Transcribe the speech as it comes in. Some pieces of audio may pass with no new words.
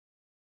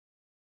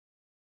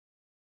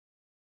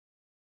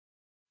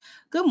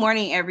Good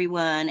morning,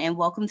 everyone, and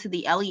welcome to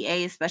the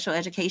LEA Special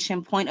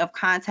Education Point of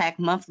Contact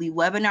monthly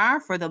webinar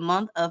for the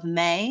month of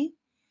May.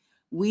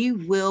 We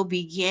will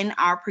begin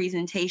our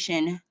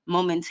presentation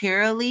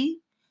momentarily.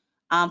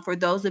 For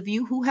those of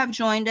you who have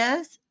joined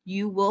us,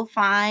 you will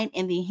find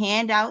in the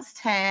Handouts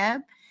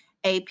tab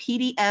a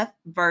PDF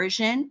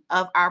version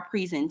of our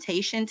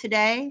presentation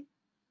today.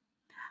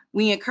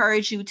 We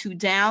encourage you to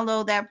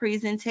download that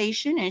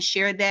presentation and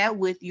share that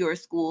with your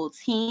school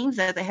teams,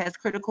 as it has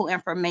critical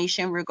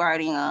information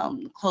regarding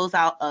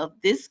closeout of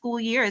this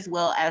school year, as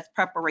well as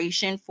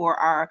preparation for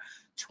our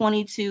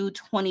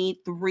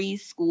 22-23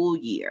 school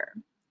year.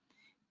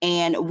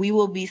 And we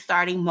will be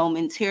starting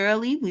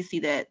momentarily. We see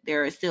that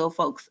there are still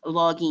folks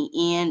logging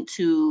in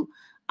to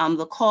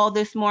the call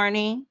this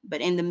morning,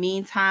 but in the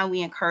meantime,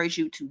 we encourage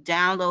you to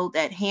download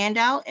that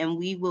handout, and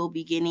we will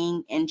be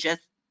beginning in just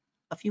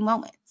a few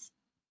moments.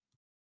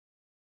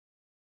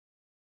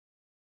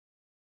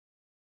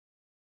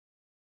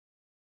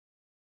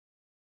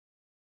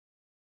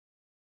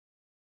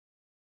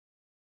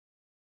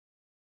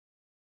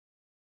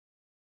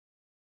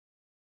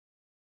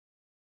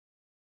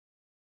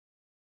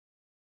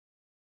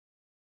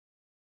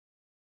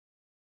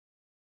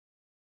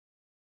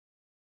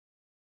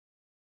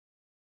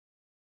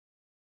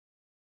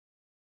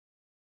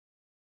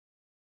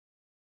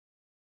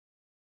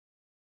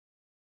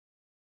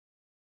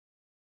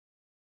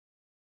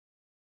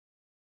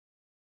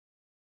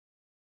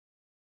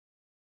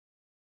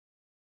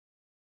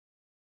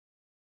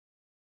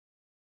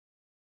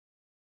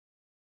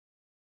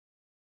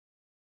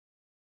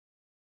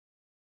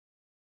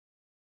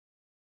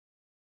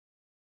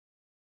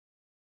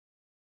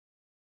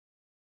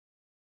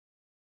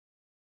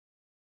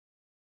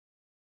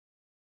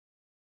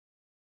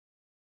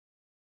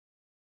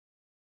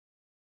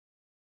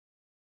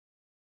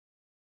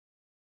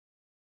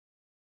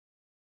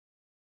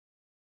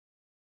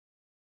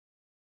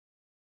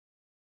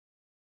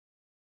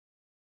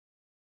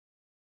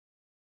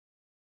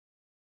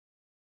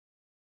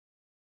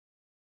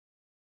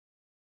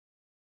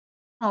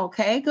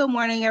 Okay, good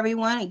morning,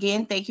 everyone.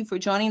 Again, thank you for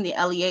joining the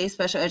LEA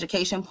Special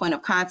Education Point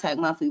of Contact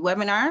monthly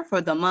webinar for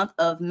the month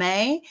of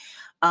May.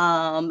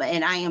 And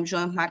I am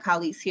joined with my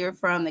colleagues here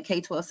from the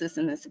K-12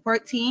 Systems and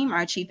Support Team,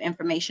 our Chief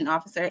Information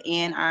Officer,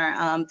 and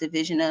our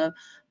Division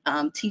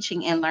of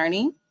Teaching and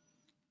Learning.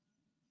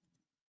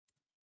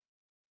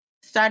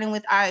 Starting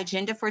with our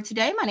agenda for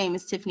today, my name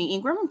is Tiffany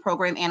Ingram, I'm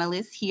Program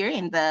Analyst here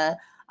in the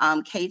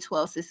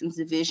K-12 Systems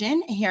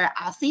Division here at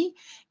OSSE,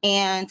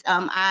 and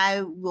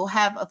I will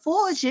have a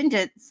full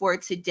agenda for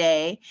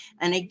today.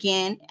 And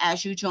again,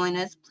 as you join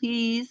us,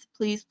 please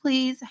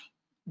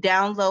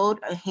download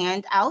a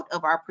handout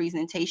of our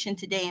presentation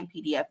today in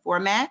PDF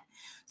format,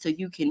 so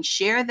you can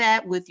share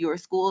that with your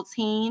school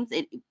teams.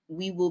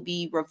 We will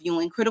be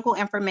reviewing critical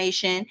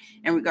information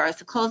in regards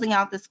to closing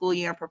out the school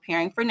year and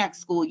preparing for next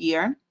school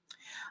year.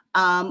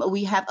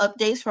 We have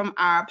updates from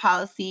our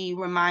policy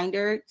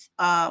reminders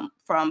from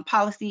our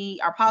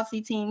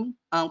policy team.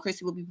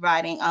 Christy will be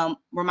providing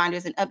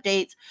reminders and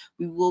updates.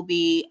 We will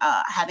be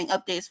having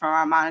updates from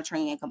our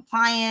monitoring and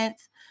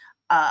compliance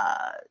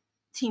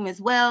team as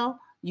well.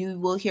 You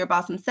will hear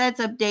about some SEDS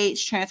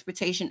updates,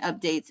 transportation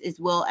updates, as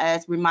well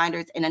as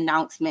reminders and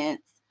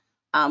announcements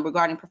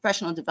regarding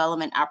professional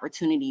development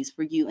opportunities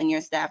for you and your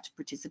staff to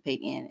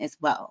participate in as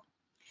well.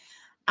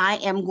 I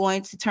am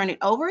going to turn it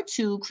over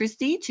to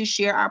Christy to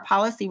share our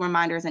policy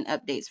reminders and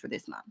updates for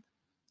this month.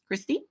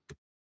 Christy?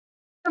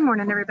 Good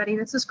morning, everybody.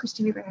 This is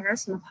Christy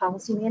Weaver-Harris. I'm the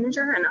Policy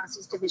Manager in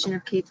OSSE's Division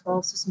of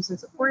K-12 Systems and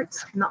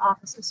Supports in the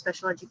Office of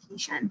Special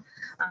Education.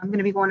 I'm going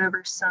to be going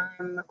over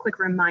some quick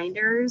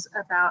reminders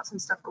about some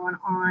stuff going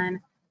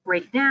on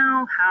right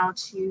now, how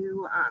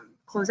to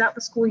close out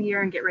the school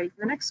year and get ready for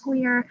the next school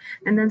year,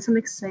 and then some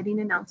exciting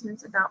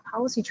announcements about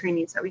policy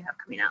trainings that we have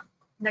coming up.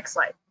 Next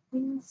slide,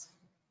 please.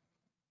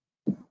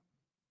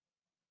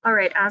 All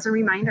right, as a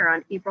reminder,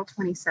 on April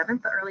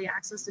 27th, the Early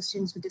Access to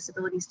Students with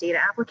Disabilities data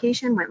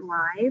application went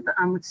live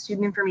with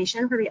student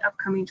information for the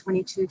upcoming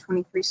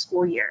 22-23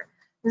 school year.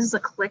 This is a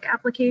click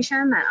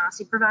application that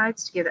OSSE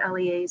provides to give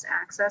LEAs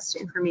access to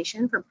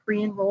information for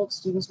pre-enrolled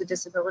students with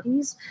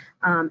disabilities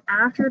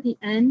after the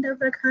end of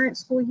the current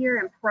school year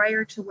and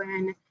prior to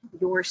when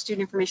your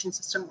student information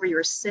system or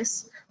your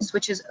SIS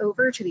switches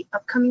over to the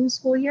upcoming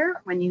school year,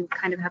 when you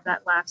kind of have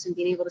that lapse in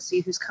being able to see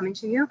who's coming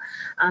to you.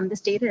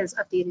 This data is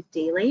updated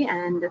daily,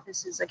 and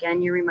this is,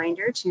 again, your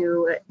reminder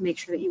to make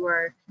sure that you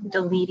are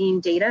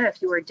deleting data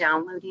if you are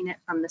downloading it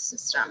from the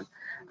system.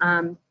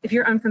 If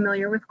you're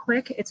unfamiliar with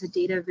Click, it's a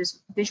data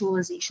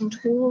visualization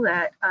tool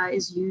that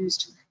is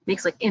used,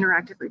 makes like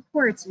interactive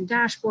reports and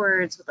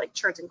dashboards with like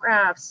charts and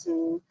graphs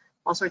and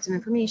all sorts of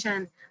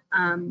information.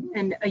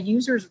 And a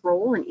user's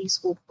role in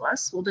eSchool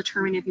Plus will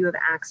determine if you have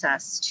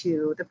access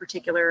to the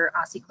particular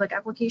OSSE Click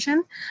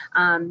application.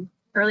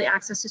 Early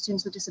access to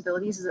students with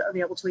disabilities is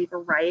available to a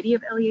variety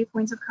of LEA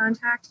points of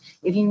contact.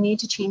 If you need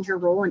to change your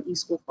role in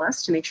eSchool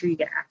Plus to make sure you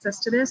get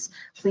access to this,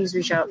 please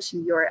reach out to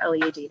your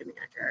LEA data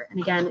manager.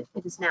 And again,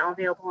 it is now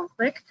available on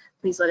Click.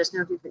 Please let us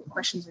know if you have any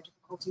questions or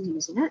difficulties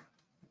using it.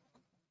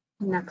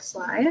 Next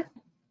slide.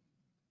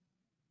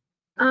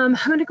 I'm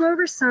going to go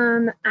over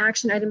some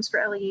action items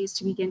for LEAs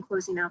to begin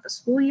closing out the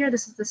school year.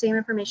 This is the same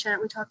information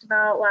that we talked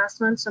about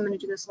last month, so I'm going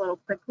to do this a little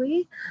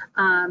quickly.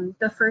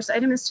 The first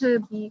item is to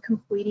be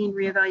completing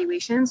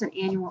reevaluations and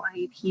annual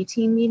IEP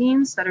team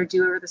meetings that are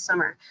due over the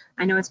summer.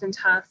 I know it's been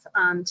tough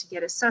to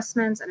get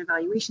assessments and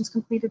evaluations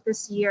completed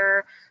this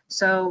year,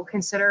 so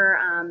consider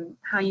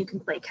how you can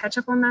play catch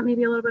up on that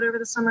maybe a little bit over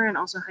the summer, and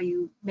also how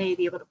you may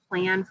be able to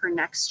plan for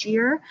next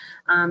year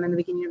in the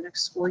beginning of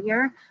next school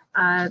year.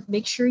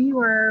 Make sure you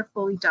are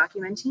fully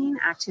documenting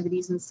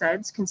activities and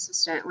SEDS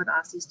consistent with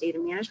OSSE's data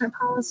management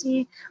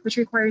policy, which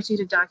requires you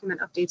to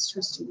document updates to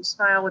a student's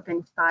file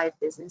within 5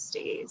 business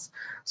days.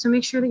 So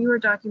make sure that you are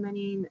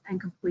documenting and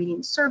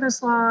completing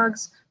service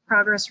logs,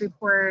 progress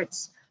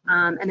reports,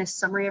 and a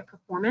summary of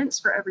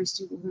performance for every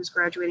student who's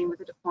graduating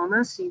with a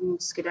diploma, so you can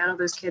skedaddle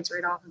those kids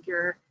right off of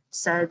your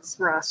SEDS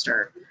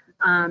roster.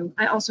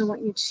 I also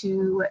want you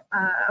to,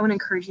 I want to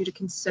encourage you to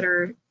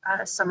consider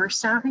summer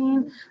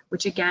staffing,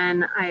 which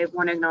again, I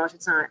want to acknowledge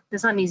it's not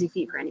an easy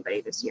feat for anybody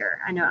this year.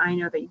 I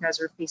know that you guys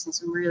are facing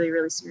some really,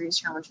 really serious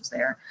challenges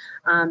there,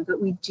 but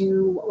we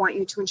do want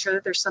you to ensure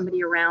that there's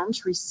somebody around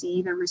to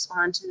receive and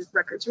respond to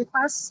records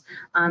requests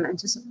and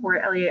to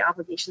support LEA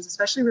obligations,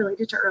 especially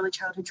related to early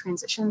childhood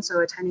transition. So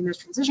attending those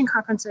transition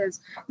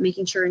conferences,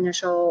 making sure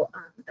initial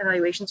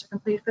evaluations are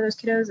completed for those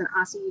kiddos. And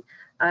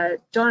OSSE,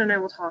 Dawn and I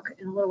will talk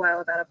in a little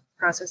while about a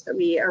process that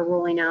we are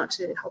rolling out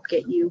to help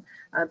get you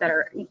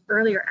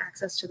earlier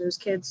access to those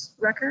kids'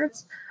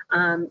 records.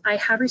 I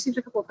have received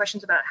a couple of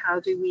questions about how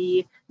do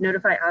we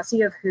notify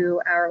OSSE of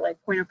who our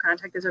point of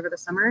contact is over the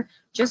summer.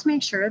 Just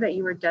make sure that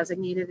you are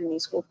designated in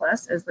eSchool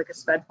Plus as a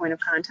SPED point of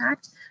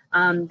contact.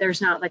 There's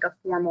not a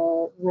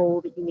formal role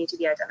that you need to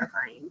be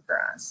identifying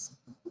for us.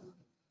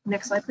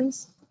 Next slide,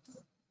 please.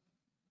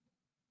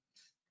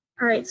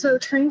 All right, so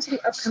turning to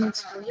the upcoming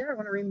school year, I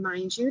want to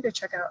remind you to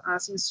check out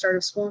OSSE's start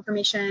of school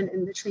information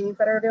and the trainings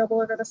that are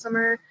available over the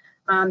summer.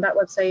 That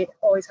website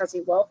always has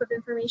a wealth of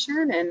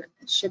information and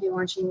should be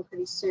launching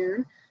pretty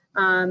soon.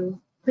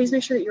 Please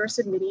make sure that you're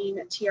submitting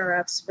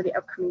TRFs for the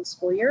upcoming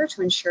school year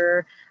to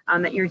ensure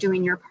that you're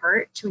doing your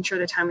part to ensure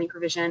the timely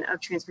provision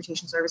of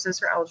transportation services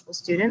for eligible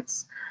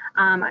students.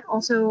 I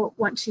also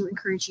want to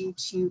encourage you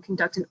to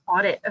conduct an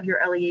audit of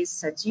your LEA's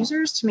SEDS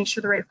users to make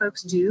sure the right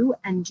folks do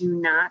and do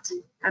not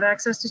have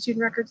access to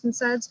student records and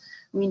SEDS.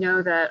 We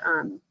know that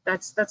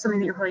that's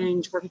something that you're probably going to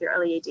need to work with your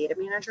LEA data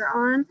manager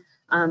on.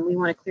 We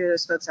want to clear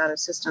those folks out of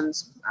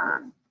systems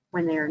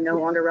when they are no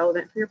longer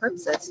relevant for your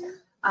purposes.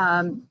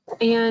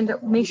 And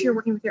make sure you're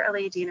working with your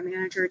LEA data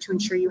manager to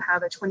ensure you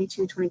have a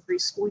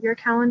 22-23 school year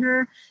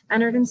calendar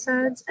entered in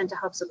SEDS and to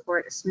help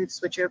support a smooth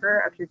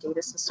switchover of your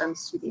data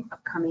systems to the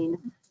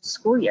upcoming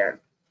school year.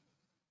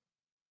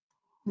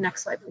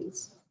 Next slide,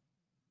 please.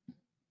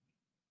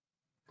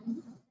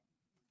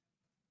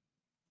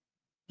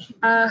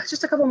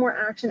 Just a couple more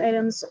action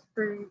items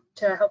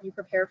to help you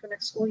prepare for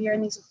next school year,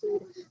 and these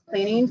include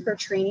planning for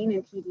training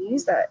and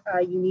PDs that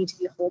you need to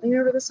be holding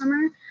over the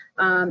summer.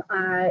 In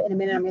a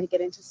minute, I'm going to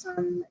get into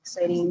some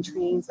exciting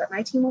trainings that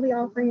my team will be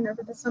offering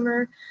over the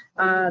summer,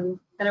 and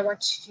I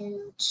want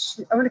to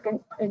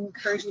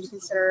encourage you to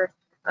consider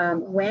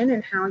when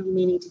and how you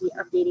may need to be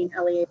updating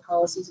LEA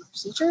policies and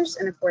procedures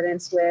in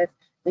accordance with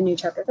the new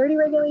Chapter 30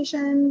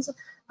 regulations.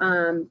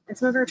 And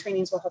some of our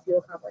trainings will help you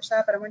accomplish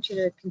that, but I want you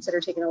to consider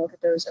taking a look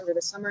at those over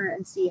the summer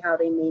and see how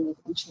they may need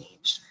to be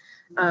changed.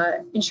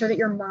 Ensure that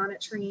you're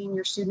monitoring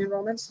your student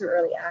enrollments through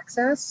early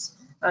access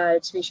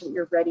to make sure that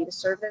you're ready to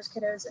serve those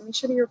kiddos, and make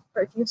sure that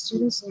if you have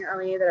students in your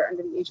LEA that are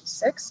under the age of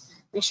 6,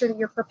 make sure that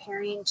you're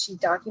preparing to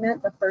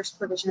document the first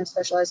provision of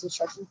specialized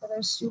instruction for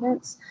those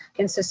students,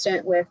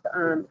 consistent with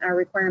our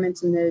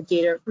requirements in the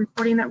data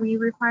reporting that we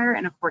require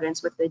in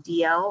accordance with the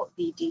DL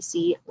v.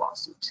 DC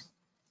lawsuit.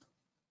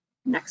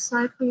 Next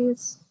slide,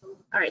 please.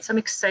 All right, some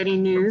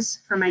exciting news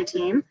for my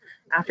team.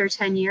 After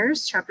 10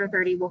 years, Chapter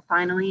 30 will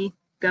finally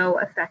go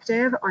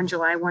effective on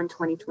July 1,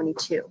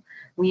 2022.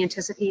 We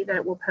anticipate that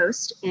it will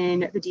post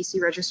in the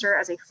DC Register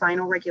as a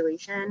final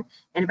regulation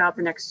in about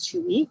the next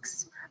 2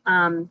 weeks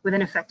with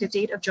an effective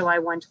date of July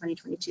 1,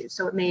 2022.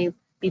 So it may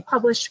be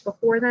published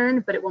before then,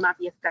 but it will not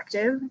be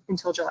effective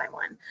until July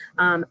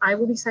 1. I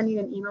will be sending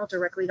an email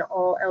directly to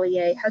all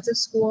LEA heads of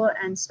school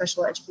and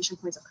special education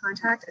points of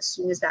contact as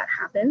soon as that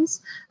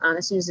happens,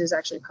 as soon as it is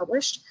actually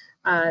published.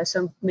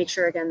 So make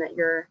sure again that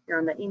you're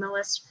on the email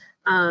list.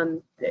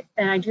 And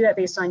I do that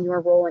based on your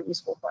role in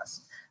eSchool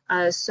Plus.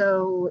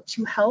 So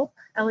to help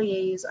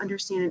LEAs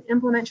understand and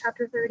implement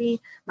Chapter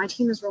 30, my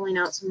team is rolling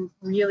out some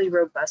really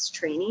robust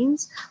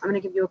trainings. I'm going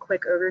to give you a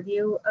quick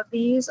overview of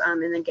these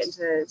and then get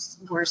into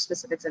more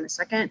specifics in a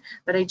second.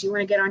 But I do want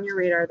to get on your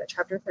radar that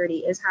Chapter 30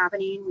 is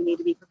happening. We need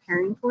to be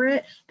preparing for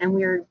it. And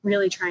we're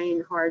really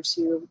trying hard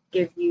to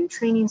give you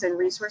trainings and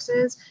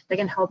resources that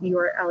can help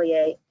your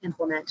LEA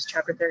implement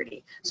Chapter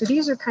 30. So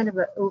these are kind of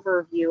an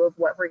overview of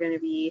what we're going to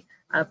be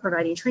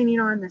providing training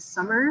on this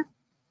summer.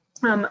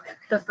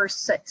 The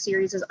first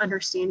series is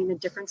understanding the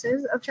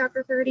differences of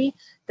Chapter 30.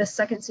 The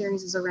second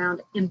series is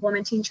around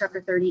implementing Chapter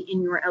 30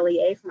 in your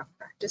LEA from a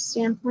practice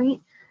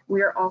standpoint.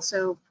 We are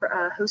also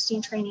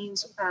hosting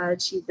trainings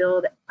to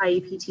build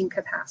IEP team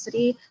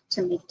capacity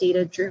to make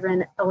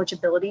data-driven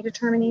eligibility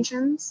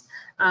determinations.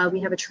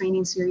 We have a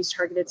training series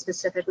targeted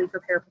specifically for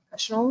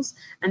paraprofessionals,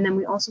 and then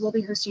we also will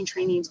be hosting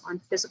trainings on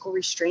physical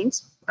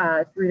restraints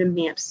through the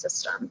MANT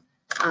system.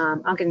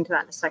 I'll get into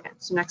that in a second.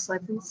 So next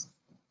slide, please.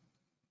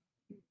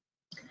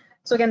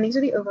 So again, these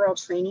are the overall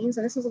trainings,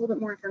 and this is a little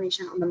bit more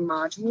information on the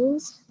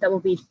modules that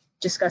will be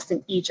discussed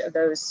in each of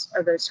those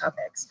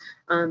topics.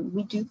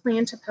 We do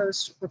plan to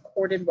post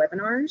recorded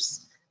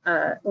webinars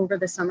over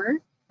the summer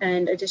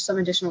and some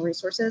additional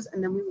resources,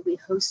 and then we will be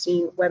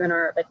hosting live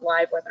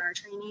webinar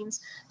trainings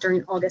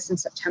during August and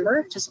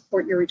September to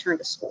support your return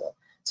to school.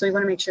 So we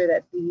want to make sure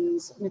that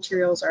these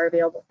materials are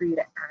available for you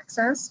to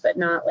access, but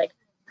not like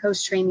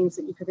host trainings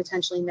that you could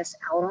potentially miss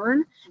out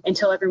on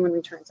until everyone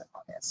returns in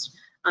August.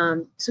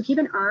 So keep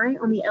an eye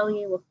on the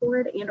LEA look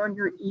forward and on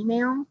your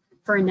email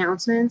for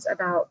announcements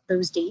about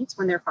those dates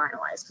when they're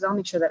finalized, because I'll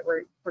make sure that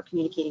we're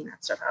communicating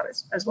that stuff out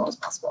as well as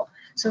possible.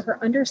 So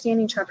for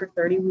understanding Chapter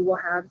 30, we will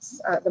have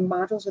the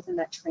modules within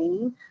that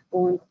training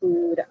will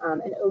include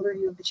an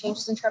overview of the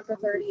changes in Chapter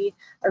 30,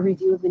 a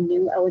review of the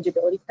new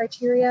eligibility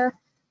criteria,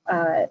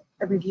 a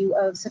review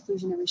of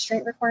seclusion and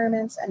restraint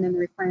requirements, and then the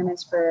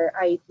requirements for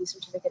IEP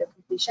certificate of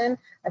completion.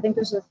 I think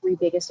those are the three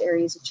biggest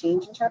areas of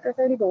change in Chapter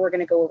 30, but we're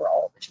going to go over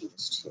all of the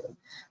changes too.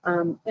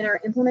 In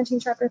our Implementing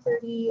Chapter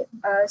 30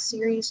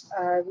 series,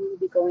 we will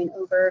be going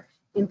over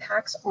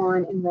impacts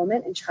on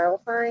enrollment and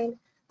child find,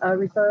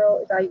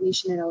 referral,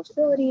 evaluation, and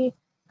eligibility,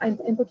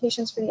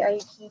 implications for the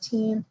IEP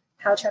team,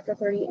 how Chapter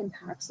 30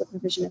 impacts the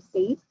provision of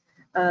FAPE,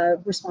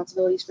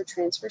 responsibilities for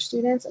transfer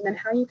students, and then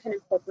how you can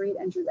incorporate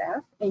Andrew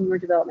F. in your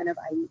development of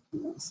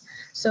IEPs.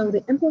 So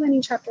the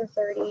Implementing Chapter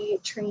 30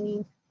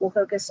 training will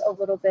focus a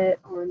little bit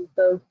on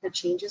both the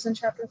changes in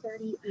Chapter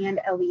 30 and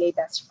LEA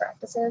best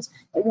practices.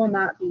 It will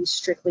not be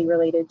strictly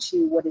related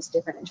to what is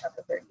different in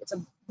Chapter 30. It's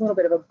a little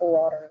bit of a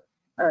broader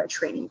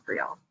training for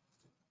y'all.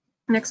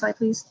 Next slide,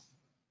 please.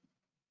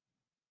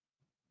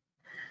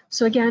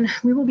 So again,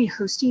 we will be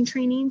hosting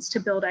trainings to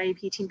build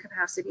IEP team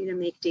capacity to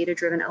make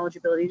data-driven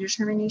eligibility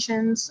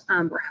determinations.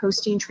 We're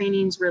hosting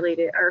trainings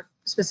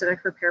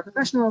specific for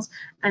paraprofessionals,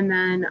 and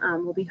then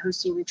we'll be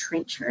hosting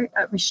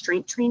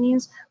restraint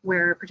trainings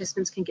where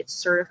participants can get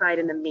certified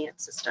in the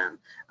MANT system.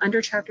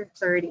 Under Chapter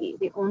 30,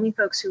 the only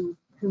folks who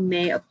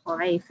may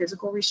apply a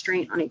physical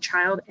restraint on a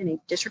child in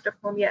a District of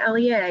Columbia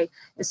LEA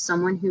is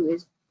someone who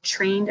is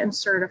trained and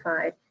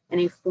certified in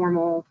a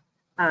formal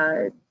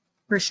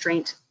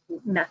restraint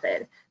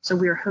method. So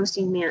we are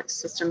hosting MANT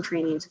system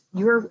trainings.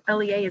 Your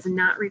LEA is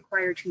not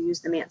required to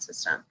use the MANT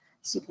system.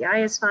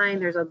 CPI is fine.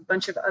 There's a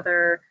bunch of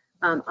other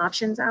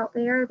options out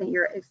there that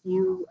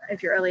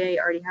if your LEA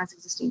already has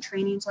existing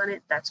trainings on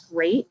it, that's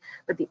great.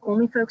 But the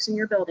only folks in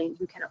your building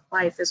who can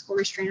apply a physical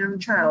restraint on a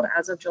child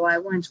as of July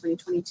 1,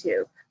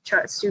 2022,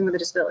 student with a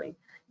disability,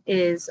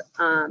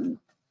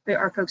 they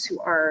are folks who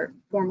are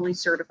formally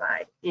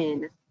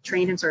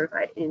trained and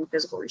certified in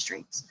physical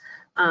restraints.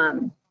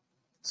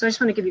 So I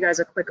just want to give you guys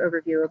a quick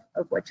overview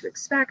of what to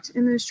expect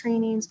in those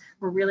trainings.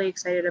 We're really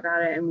excited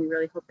about it, and we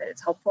really hope that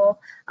it's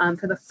helpful.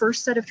 For the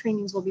first set of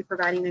trainings, we'll be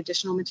providing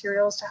additional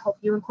materials to help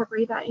you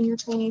incorporate that in your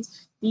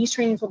trainings. These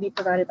trainings will be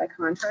provided by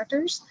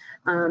contractors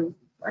under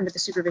the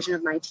supervision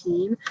of my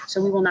team.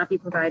 So we will not be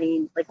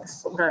providing like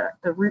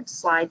the root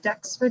slide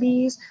decks for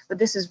these, but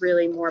this is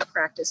really more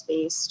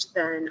practice-based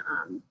than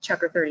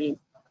Chapter 30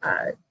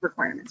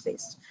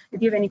 requirements-based.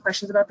 If you have any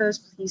questions about those,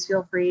 please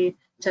feel free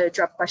to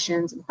drop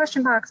questions in the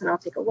question box and I'll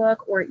take a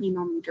look, or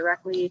email me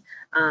directly.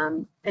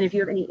 And if you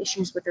have any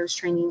issues with those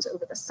trainings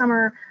over the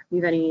summer, if you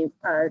have any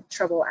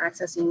trouble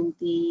accessing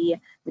the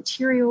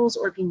materials,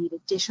 or if you need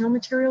additional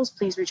materials,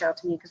 please reach out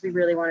to me, because we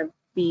really want to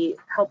be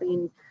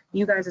helping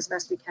you guys as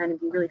best we can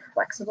and be really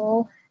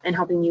flexible and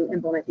helping you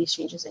implement these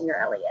changes in your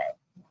LEA.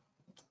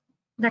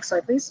 Next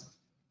slide, please.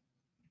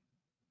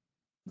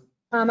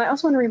 I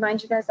also want to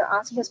remind you guys that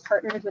OSSE has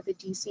partnered with a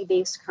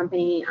DC-based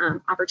company,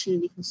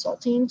 Opportunity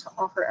Consulting, to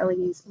offer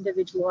LEAs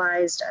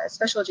individualized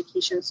special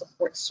education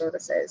support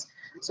services.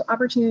 So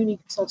Opportunity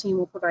Consulting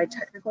will provide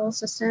technical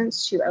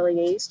assistance to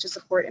LEAs to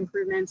support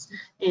improvements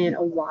in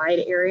a wide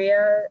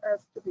area of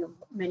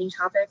many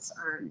topics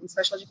in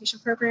special education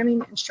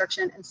programming,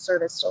 instruction, and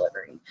service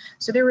delivery.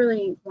 So they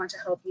really want to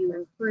help you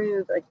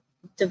improve,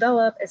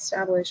 develop,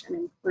 establish, and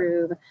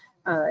improve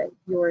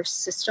your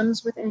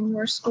systems within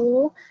your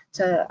school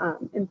to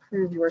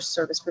improve your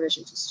service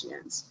provision to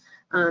students.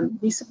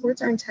 These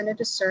supports are intended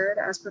to serve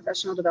as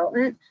professional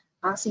development.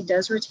 OSSE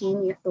does retain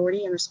the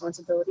authority and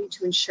responsibility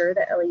to ensure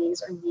that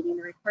LEAs are meeting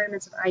the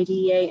requirements of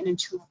IDEA and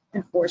to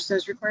enforce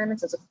those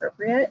requirements as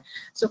appropriate.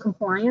 So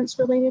compliance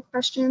related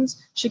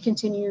questions should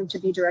continue to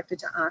be directed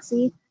to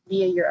OSSE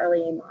via your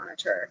LEA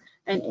monitor.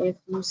 And if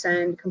you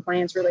send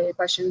compliance related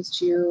questions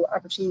to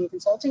Opportunity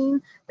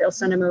Consulting, they'll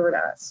send them over to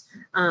us.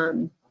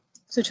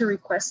 So to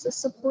request this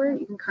support,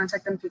 you can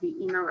contact them through the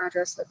email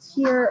address that's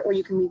here, or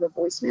you can leave a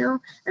voicemail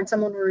and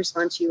someone will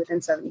respond to you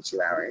within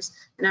 72 hours.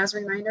 And as a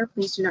reminder,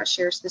 please do not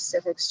share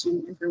specific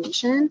student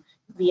information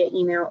via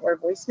email or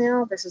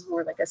voicemail. This is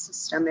more like a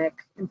systemic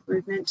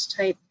improvement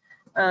type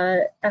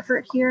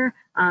effort here,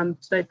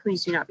 but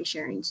please do not be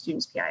sharing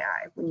students'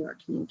 PII when you are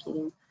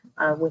communicating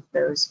with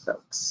those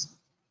folks.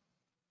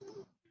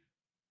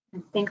 I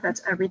think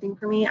that's everything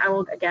for me. I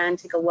will again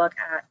take a look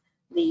at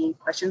the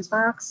questions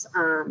box,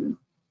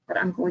 but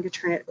I'm going to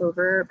turn it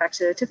over back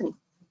to Tiffany.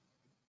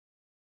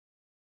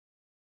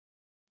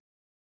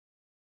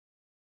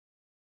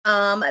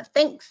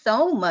 Thanks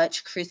so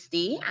much,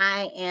 Christy.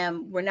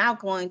 We're now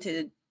going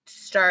to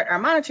start our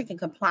monitoring and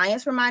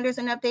compliance reminders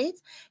and updates,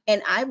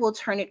 and I will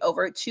turn it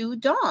over to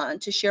Dawn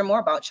to share more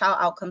about child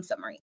outcome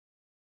summary.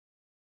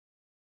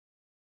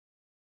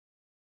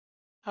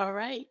 All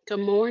right, good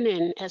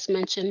morning. As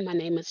mentioned, my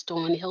name is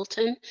Dawn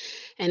Hilton,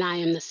 and I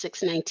am the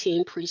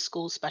 619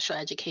 Preschool Special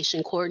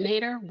Education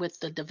Coordinator with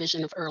the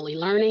Division of Early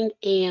Learning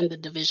and the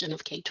Division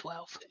of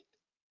K-12.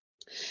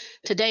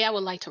 Today, I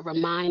would like to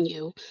remind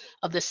you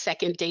of the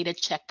second data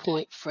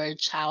checkpoint for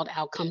Child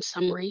Outcome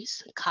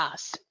Summaries,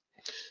 COS.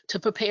 To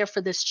prepare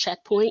for this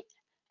checkpoint,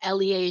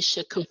 LEAs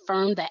should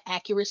confirm the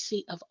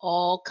accuracy of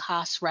all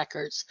COS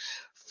records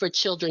for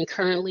children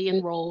currently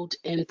enrolled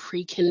in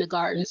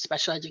pre-kindergarten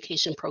special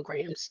education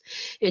programs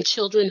and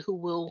children who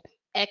will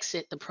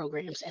exit the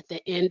programs at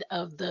the end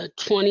of the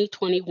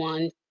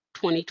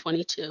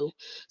 2021-2022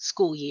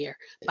 school year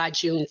by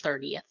June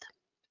 30th.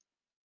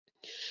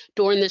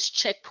 During this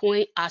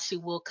checkpoint,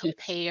 OSSE will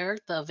compare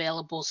the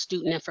available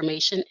student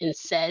information in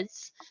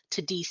SEDS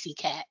to DC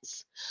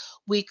CATS.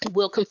 We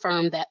will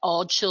confirm that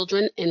all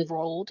children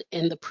enrolled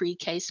in the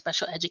pre-K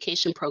special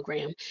education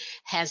program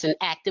has an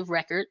active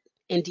record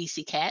in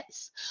DC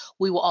CATS.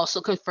 We will also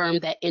confirm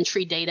that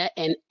entry data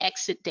and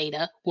exit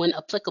data, when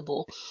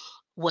applicable,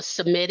 was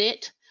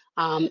submitted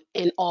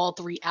in all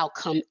three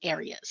outcome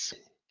areas.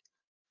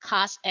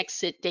 COS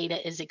exit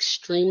data is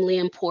extremely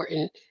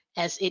important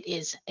as it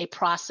is a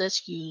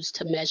process used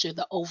to measure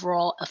the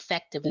overall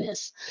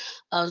effectiveness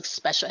of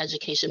special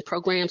education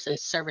programs and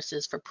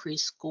services for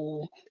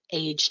preschool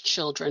aged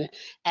children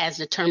as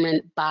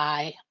determined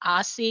by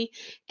OSSE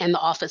and the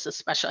Office of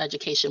Special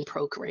Education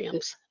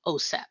Programs,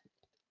 OSSE.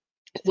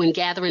 When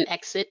gathering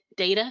exit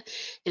data,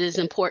 it is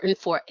important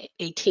for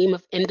a team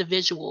of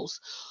individuals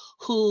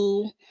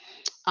who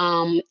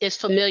is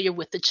familiar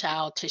with the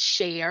child to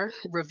share,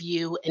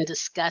 review, and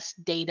discuss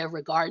data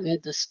regarding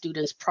the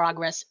student's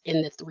progress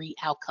in the three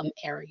outcome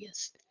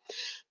areas.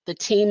 The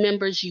team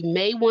members you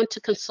may want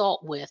to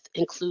consult with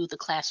include the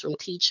classroom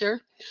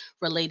teacher,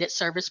 related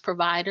service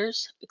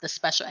providers, the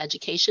special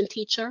education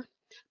teacher,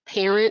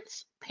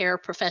 parents,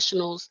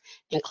 paraprofessionals,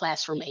 and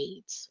classroom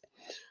aides.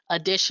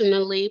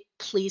 Additionally,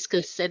 please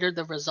consider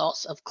the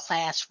results of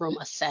classroom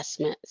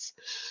assessments,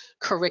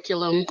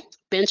 curriculum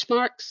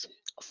benchmarks,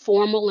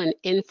 formal and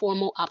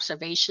informal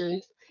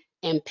observations,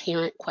 and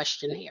parent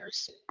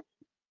questionnaires.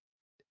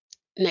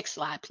 Next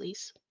slide,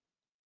 please.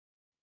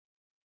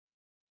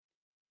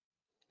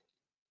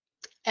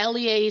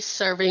 LEAs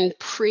serving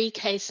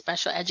pre-K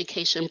special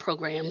education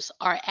programs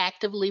are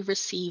actively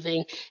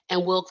receiving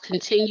and will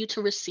continue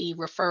to receive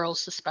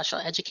referrals to special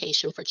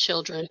education for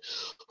children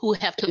who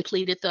have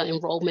completed the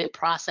enrollment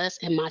process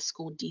in My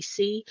School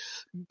DC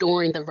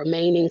during the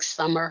remaining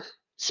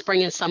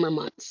spring and summer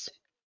months.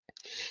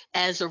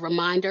 As a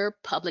reminder,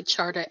 public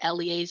charter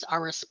LEAs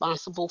are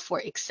responsible for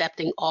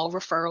accepting all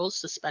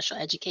referrals to special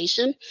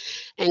education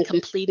and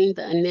completing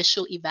the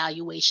initial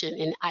evaluation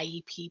and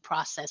IEP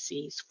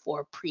processes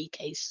for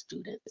pre-K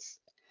students.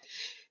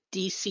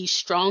 DC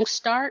Strong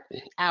Start,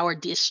 our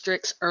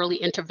district's early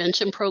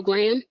intervention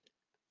program,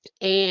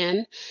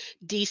 and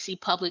DC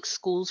Public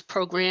Schools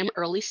Program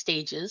Early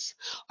Stages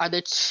are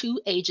the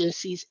two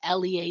agencies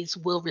LEAs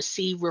will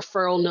receive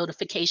referral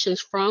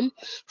notifications from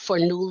for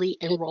newly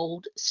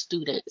enrolled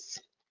students.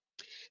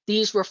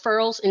 These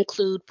referrals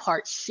include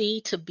Part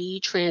C to B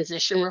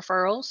transition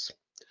referrals,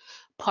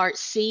 Part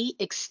C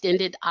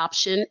extended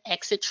option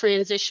exit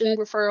transition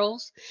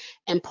referrals,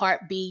 and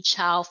Part B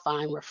child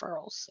find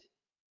referrals.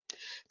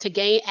 To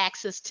gain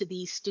access to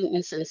these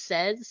students and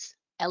SEDS,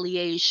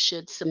 LEAs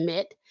should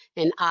submit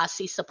an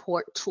OSSE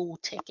support tool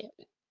ticket.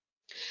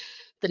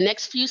 The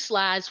next few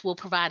slides will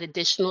provide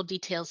additional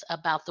details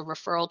about the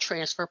referral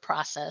transfer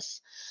process.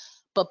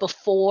 But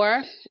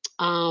before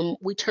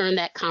we turn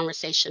that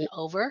conversation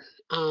over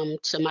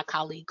to my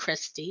colleague,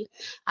 Christy,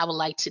 I would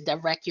like to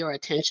direct your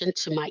attention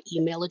to my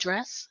email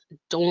address,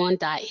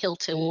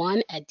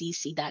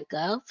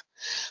 dawn.hilton1@dc.gov.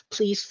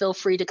 Please feel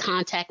free to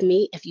contact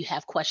me if you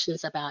have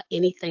questions about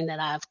anything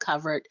that I've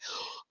covered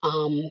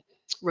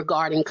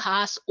regarding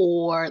costs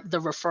or the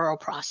referral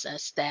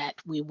process that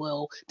we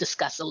will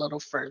discuss a little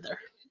further.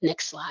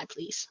 Next slide,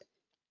 please.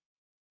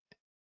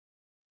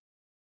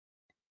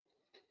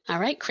 All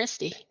right,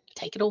 Christy,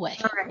 take it away.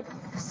 All right,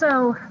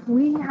 so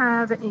we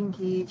have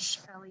engaged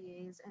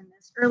LEAs LEAs in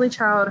this early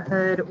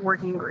childhood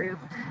working group.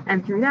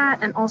 And through that,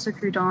 and also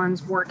through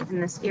Dawn's work in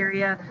this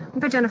area,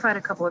 we've identified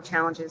a couple of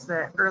challenges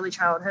that early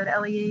childhood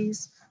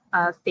LEAs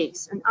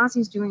face. And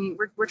OSSE's doing,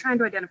 we're trying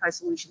to identify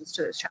solutions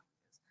to those challenges.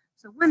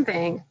 So one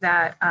thing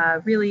that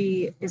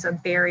really is a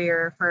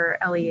barrier for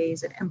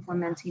LEAs at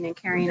implementing and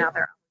carrying out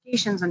their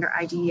obligations under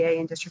IDEA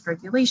and district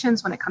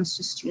regulations when it comes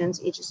to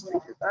students ages 3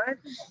 through 5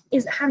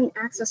 is having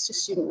access to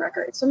student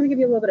records. So I'm going to give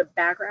you a little bit of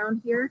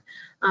background here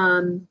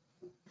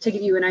to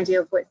give you an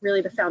idea of what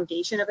really the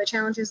foundation of the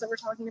challenges that we're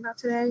talking about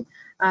today.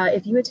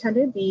 If you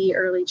attended the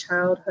early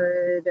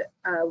childhood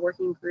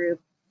working group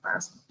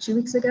last 2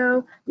 weeks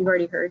ago, you've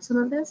already heard some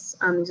of this.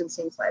 These are the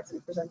same slides that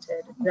we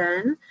presented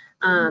then,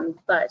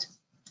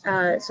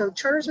 so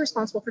charter is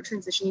responsible for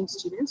transitioning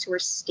students who are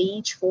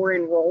stage 4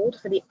 enrolled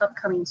for the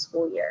upcoming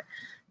school year.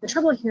 The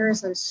trouble here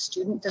is that a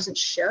student doesn't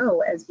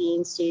show as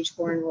being stage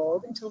 4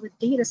 enrolled until the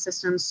data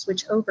systems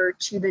switch over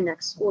to the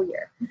next school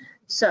year.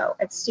 So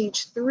at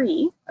stage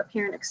 3, a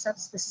parent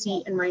accepts the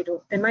seat in my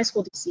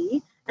school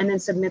DC and then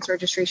submits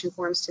registration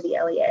forms to the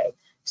LEA.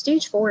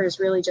 Stage 4 is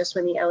really just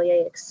when the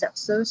LEA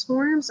accepts those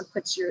forms and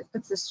puts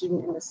the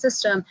student in the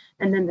system,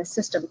 and then the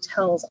system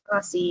tells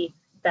OSSE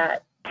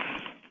that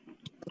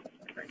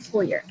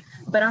school year.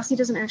 But OSSE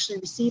doesn't actually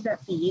receive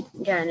that feed,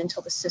 again,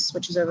 until the SIS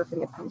switches over for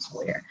the upcoming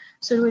school year.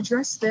 So to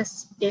address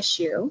this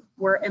issue,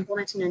 we're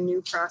implementing a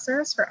new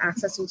process for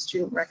accessing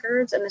student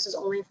records, and this is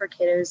only for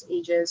kiddos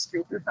ages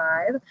 3 through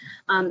 5,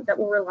 that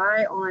will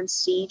rely on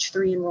stage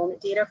 3 enrollment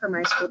data for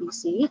My School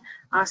DC.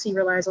 OSSE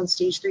relies on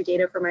stage 3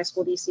 data for My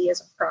School DC as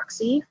a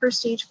proxy for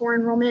stage 4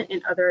 enrollment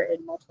in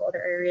multiple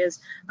other areas.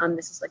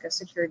 This is like a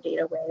secure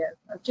data way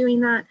of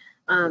doing that.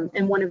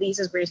 And one of these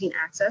is granting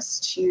access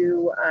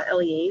to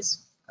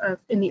LEAs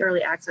in the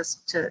early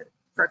access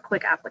for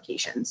quick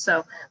applications.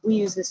 So we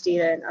use this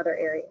data in other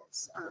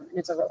areas, and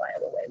it's a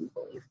reliable way, we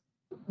believe.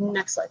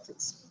 Next slide,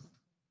 please.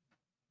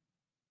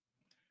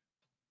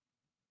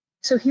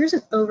 So here's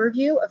an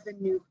overview of the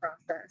new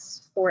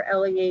process for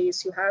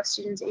LEAs who have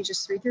students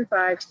ages 3 through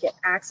 5 to get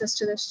access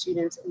to those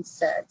students in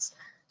SEDS.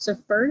 So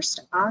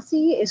first,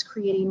 OSSE is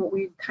creating what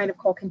we kind of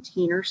call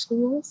container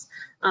schools,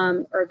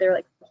 or they're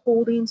like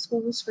holding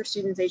schools for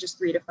students ages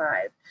 3 to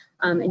 5.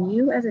 And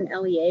you as an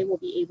LEA will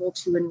be able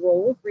to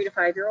enroll 3 to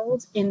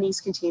 5-year-olds in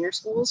these container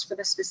schools for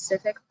the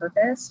specific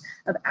purpose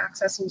of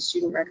accessing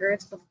student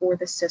records before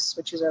the SIS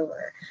switches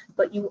over.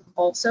 But you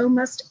also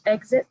must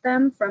exit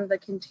them from the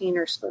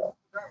container school.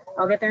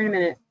 I'll get there in a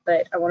minute,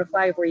 but I want to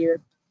flag for you,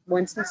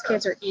 once these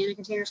kids are in a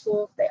container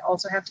school, they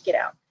also have to get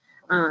out.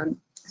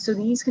 So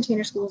these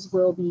container schools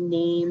will be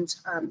named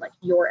like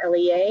your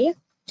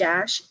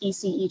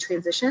LEA-ECE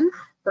transition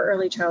for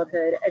early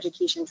childhood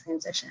education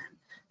transition.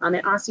 And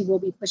OSSE will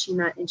be pushing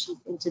that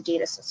into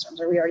data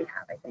systems, or we already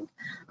have, I think.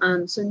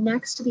 So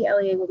next, the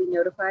LEA will be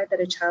notified that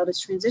a child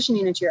is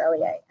transitioning into your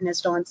LEA. And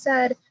as Dawn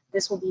said,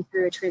 this will be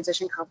through a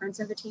transition conference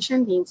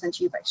invitation being sent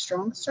to you by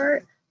Strong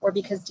Start, or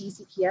because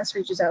DCPS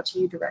reaches out to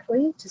you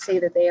directly to say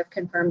that they have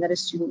confirmed that a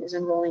student is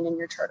enrolling in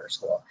your charter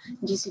school.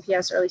 And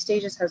DCPS Early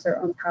Stages has their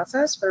own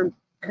process for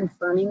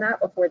confirming that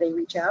before they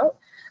reach out.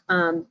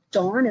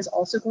 Dawn is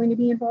also going to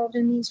be involved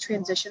in these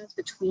transitions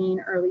between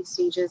early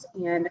stages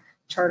and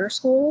charter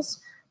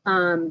schools.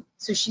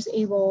 So she's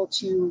able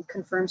to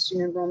confirm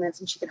student enrollments,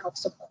 and she can help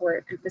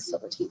support and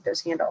facilitate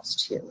those handoffs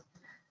too.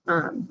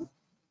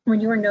 When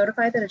you are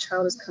notified that a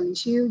child is coming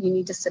to you, you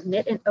need to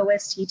submit an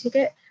OST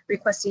ticket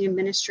requesting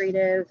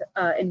administrative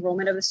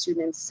enrollment of the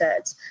student in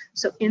SEDS.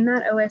 So in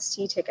that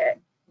OST ticket,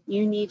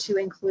 you need to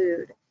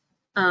include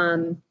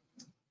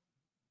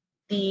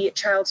the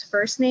child's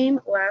first name,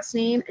 last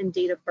name, and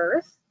date of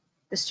birth.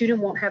 The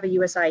student won't have a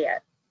USI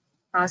yet.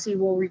 OSSE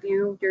will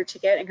review your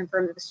ticket and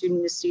confirm that the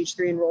student is stage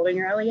 3 enrolled in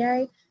your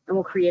LEA, and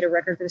will create a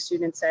record for the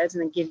student in SEDS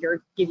and then give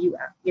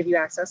you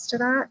access to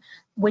that.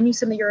 When you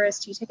submit your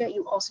OST ticket,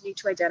 you also need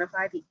to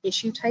identify the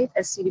issue type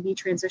as C2B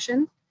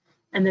transition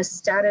and the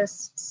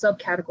status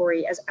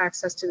subcategory as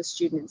access to the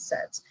student in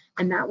SEDS.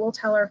 And that will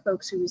tell our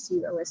folks who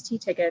receive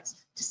OST tickets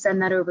to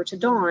send that over to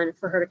Dawn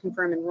for her to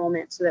confirm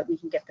enrollment so that we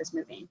can get this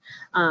moving.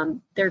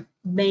 There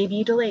may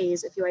be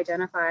delays if you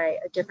identify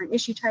a different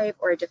issue type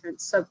or a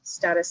different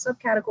status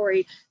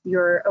subcategory.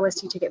 Your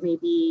OST ticket may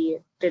be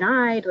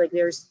denied.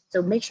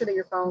 So make sure that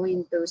you're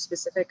following those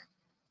specific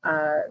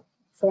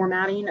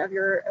formatting of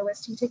your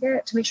OST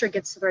ticket to make sure it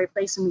gets to the right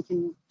place and we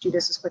can do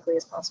this as quickly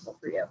as possible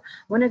for you. I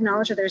want to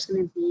acknowledge that there's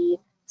going to be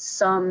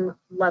some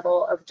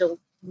level of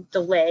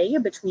delay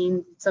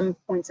between some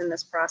points in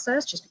this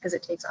process, just because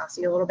it takes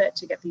OSSE a little bit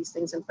to get these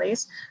things in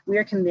place. We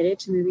are committed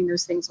to moving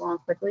those things along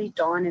quickly.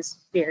 Dawn is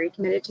very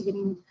committed to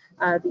getting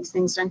these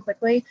things done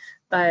quickly,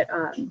 but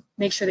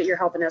make sure that you're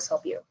helping us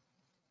help you.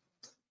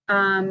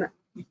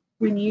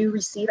 When you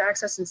receive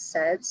access in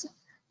SEDS,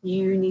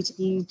 you need to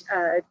be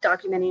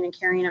documenting and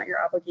carrying out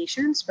your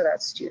obligations for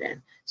that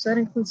student. So that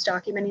includes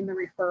documenting the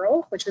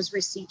referral, which was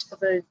receipt of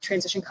the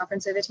transition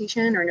conference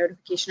invitation or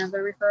notification of the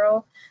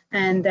referral,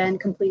 and then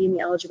completing the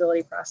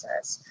eligibility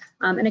process.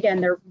 And again,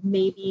 there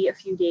may be a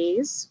few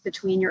days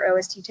between your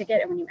OST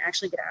ticket and when you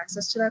actually get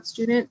access to that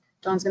student.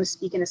 Dawn's going to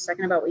speak in a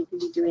second about what you can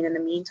be doing in the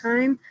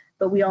meantime,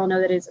 but we all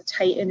know that it's a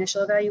tight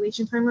initial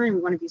evaluation timeline.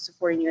 We want to be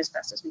supporting you as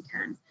best as we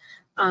can.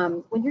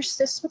 When your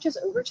SIS switches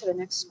over to the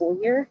next school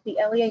year, the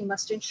LEA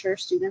must ensure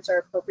students are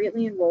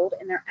appropriately enrolled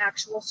in their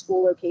actual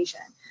school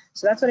location.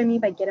 So that's what I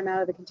mean by get them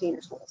out of the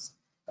container schools.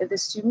 If the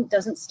student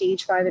doesn't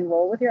stage 5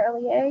 enroll with your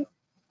LEA,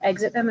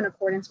 exit them in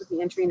accordance with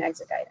the entry and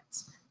exit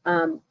guidance.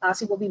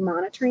 OSSE will be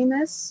monitoring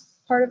this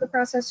part of the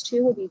process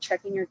too. We'll be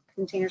checking your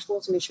container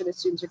schools to make sure that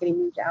students are getting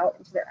moved out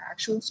into their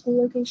actual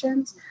school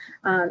locations.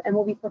 And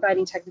we'll be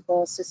providing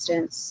technical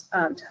assistance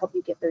to help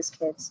you get those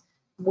kids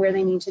where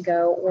they need to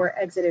go or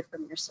exited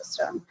from your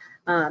system.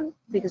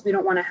 Because we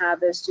don't want to have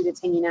those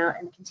students hanging out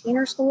in the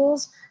container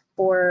schools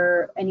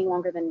for any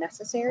longer than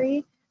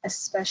necessary,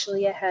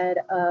 especially ahead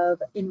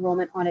of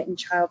enrollment audit and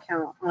child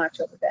count on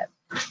October 5th.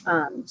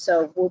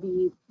 So we'll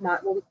be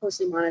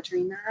closely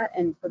monitoring that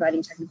and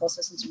providing technical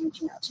assistance and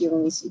reaching out to you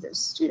when we see those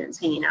students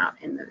hanging out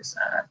in those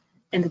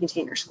in the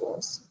container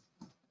schools.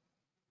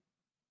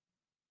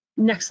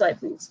 Next slide,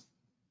 please.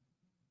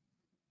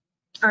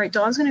 All right,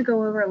 Dawn's going to go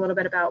over a little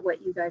bit about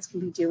what you guys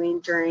can be doing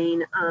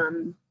during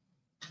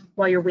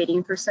while you're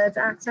waiting for SEDS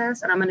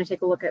access, and I'm going to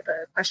take a look at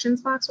the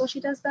questions box while she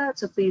does that.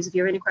 So please, if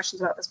you have any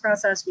questions about this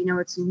process, we know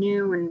it's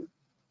new and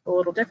a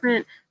little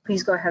different,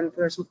 please go ahead and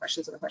throw some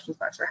questions in the questions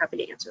box. We're happy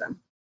to answer them.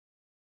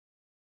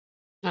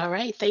 All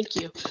right, thank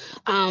you.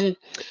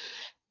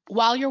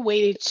 While you're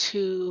waiting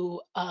to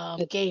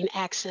gain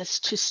access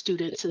to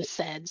students and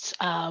SEDS,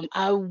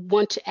 I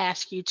want to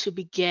ask you to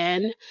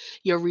begin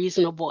your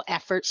reasonable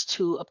efforts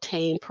to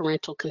obtain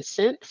parental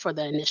consent for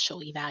the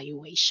initial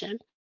evaluation.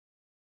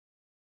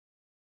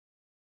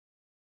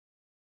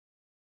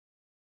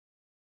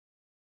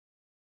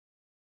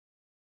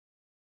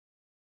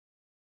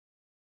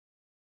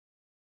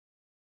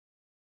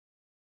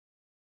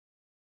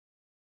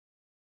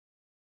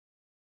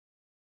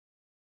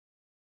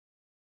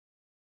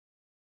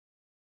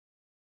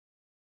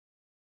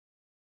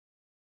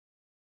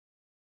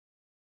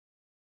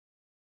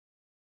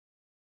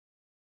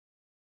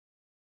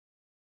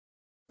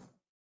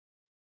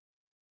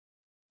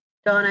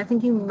 Dawn, I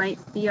think you might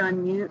be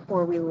on mute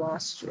or we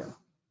lost you.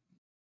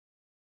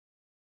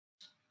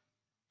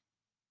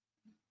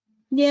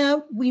 Yeah,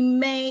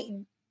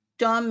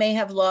 Dawn may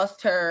have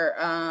lost her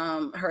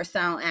her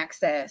sound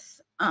access.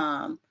 But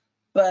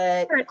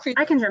All right,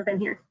 I can jump in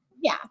here.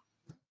 Yeah.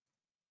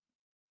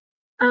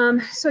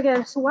 So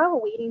while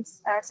awaiting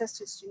access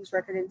to students'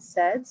 record in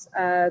SEDS,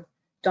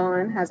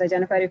 Dawn has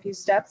identified a few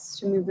steps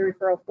to move the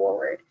referral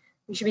forward.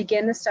 You should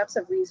begin the steps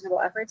of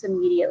reasonable efforts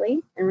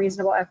immediately. And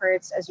reasonable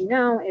efforts, as you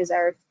know, is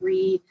our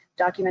 3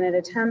 documented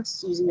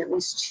attempts using at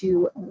least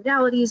 2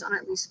 modalities on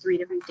at least 3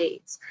 different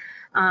dates.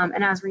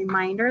 And as a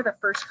reminder, the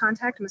first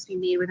contact must be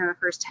made within the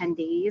first 10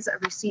 days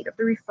of receipt of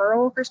the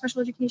referral for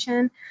special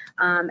education.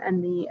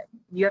 And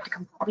you have to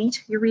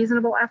complete your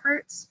reasonable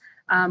efforts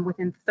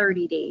within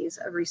 30 days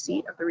of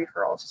receipt of the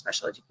referral to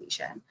special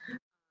education.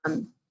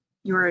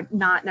 You're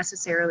not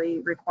necessarily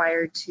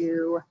required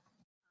to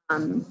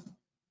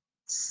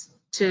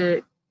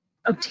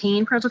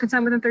obtain parental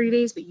consent within 30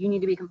 days, but you need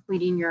to be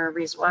completing your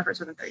reasonable efforts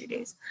within 30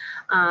 days.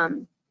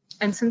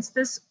 And since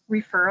this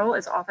referral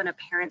is often a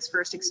parent's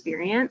first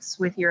experience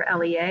with your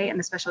LEA and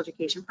the special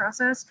education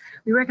process,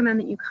 we recommend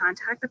that you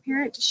contact the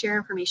parent to share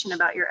information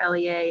about your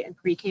LEA and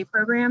pre-K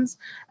programs,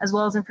 as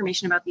well as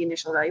information about the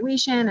initial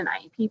evaluation and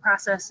IEP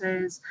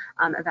processes,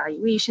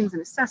 evaluations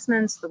and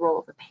assessments, the role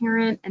of the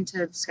parent, and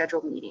to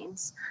schedule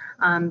meetings.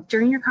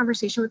 During your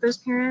conversation with those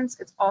parents,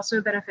 it's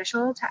also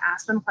beneficial to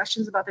ask them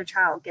questions about their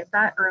child. Get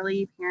that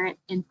early parent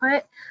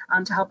input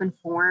to help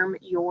inform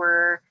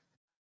your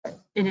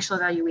initial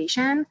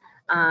evaluation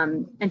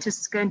and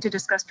to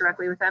discuss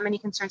directly with them any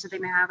concerns that they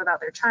may have about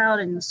their child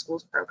and the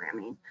school's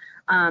programming.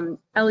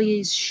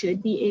 LEAs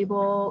should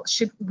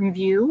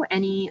review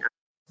any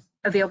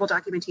available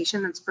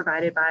documentation that's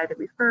provided by the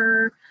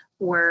referrer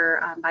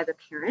or by the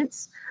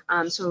parents.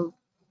 So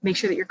make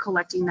sure that you're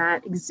collecting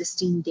that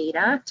existing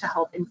data to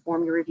help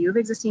inform your review of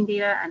existing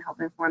data and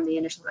help inform the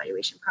initial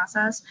evaluation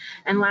process.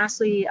 And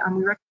lastly,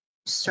 we recommend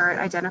you start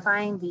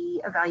identifying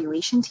the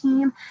evaluation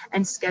team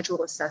and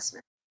schedule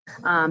assessment.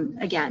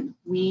 Again,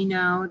 we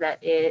know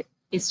that it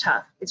is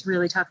tough. It's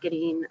really tough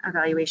getting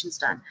evaluations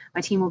done.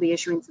 My team will be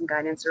issuing some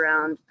guidance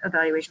around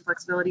evaluation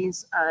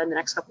flexibilities in the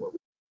next couple of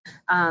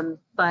weeks.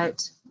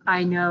 But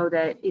I know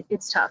that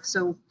it's tough.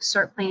 So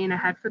start planning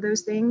ahead for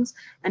those things.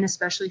 And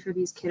especially for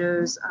these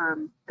kiddos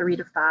 3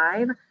 to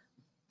 5,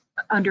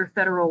 under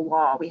federal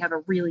law, we have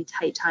a really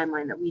tight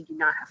timeline that we do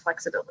not have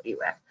flexibility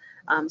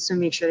with. So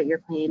make sure that you're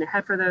planning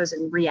ahead for those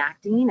and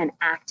reacting and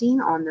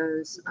acting on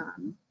those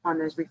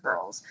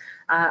referrals.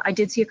 I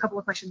did see a couple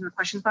of questions in the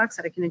questions box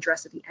that I can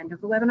address at the end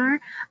of the webinar,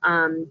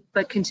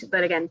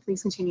 but again,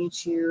 please continue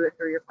to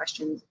throw your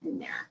questions in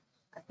there.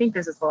 I think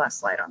this is the last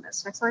slide on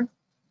this. Next slide.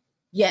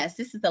 Yes,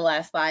 this is the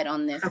last slide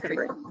on this. Okay,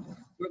 great.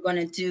 We're going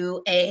to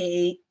do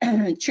a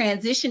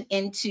transition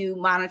into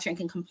monitoring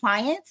and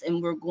compliance,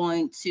 and we're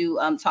going to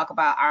talk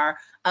about our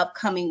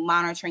upcoming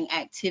monitoring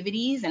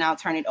activities, and I'll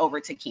turn it over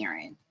to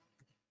Karen.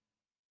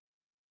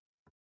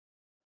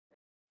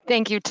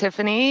 Thank you,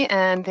 Tiffany,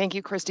 and thank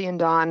you, Christy and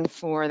Dawn,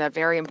 for that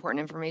very important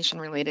information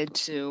related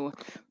to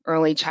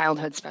early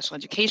childhood special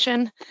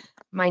education.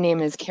 My name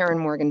is Karen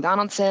Morgan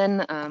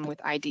Donaldson with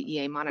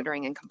IDEA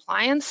Monitoring and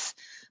Compliance.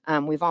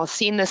 We've all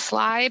seen this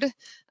slide.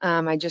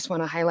 I just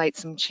want to highlight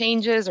some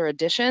changes or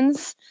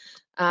additions.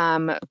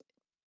 In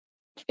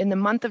the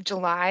month of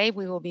July,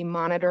 we will be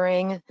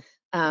monitoring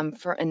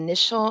for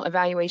initial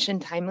evaluation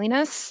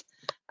timeliness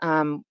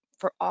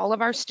for all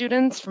of our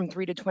students from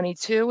 3 to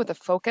 22 with a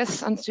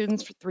focus on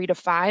students for 3 to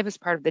 5 as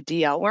part of the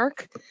DL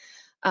work.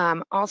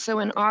 Also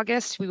in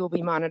August, we will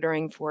be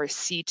monitoring for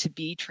C to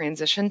B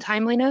transition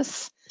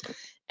timeliness.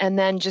 And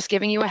then just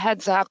giving you a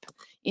heads up,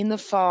 in the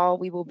fall,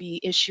 we will be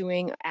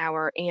issuing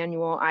our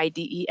annual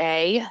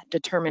IDEA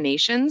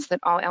determinations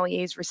that all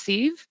LEAs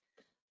receive.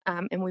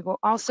 And we will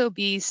also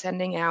be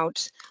sending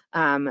out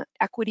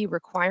equity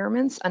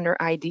requirements under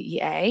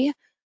IDEA,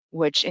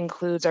 which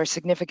includes our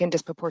significant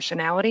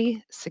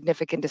disproportionality,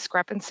 significant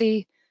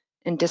discrepancy,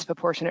 and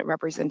disproportionate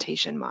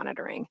representation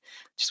monitoring.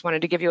 Just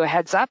wanted to give you a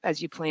heads up as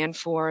you plan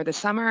for the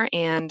summer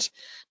and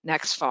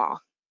next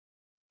fall.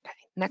 Okay,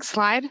 next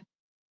slide.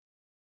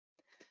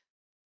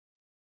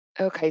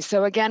 Okay,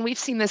 so again, we've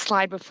seen this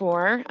slide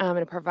before, and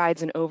it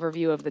provides an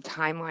overview of the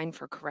timeline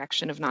for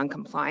correction of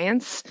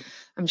noncompliance.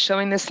 I'm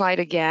showing this slide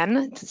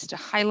again just to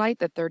highlight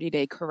the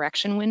 30-day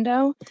correction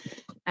window,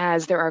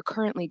 as there are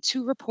currently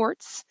 2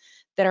 reports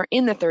that are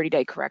in the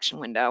 30-day correction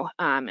window.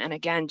 And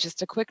again,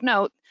 just a quick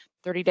note,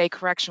 30-day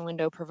correction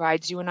window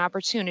provides you an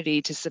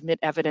opportunity to submit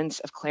evidence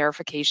of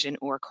clarification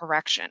or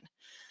correction.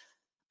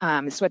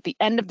 So at the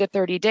end of the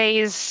 30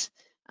 days,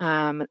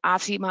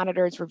 OSSE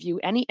monitors review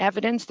any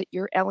evidence that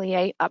your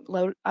LEA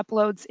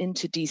uploads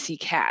into DC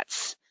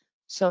CATS.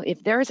 So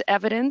if there's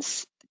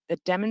evidence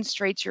that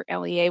demonstrates your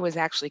LEA was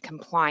actually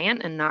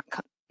compliant and not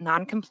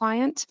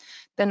non-compliant,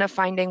 then a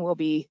finding will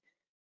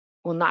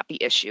not be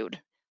issued.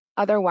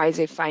 Otherwise,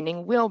 a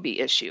finding will be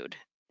issued.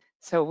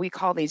 So we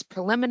call these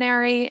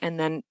preliminary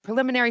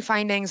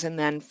findings, and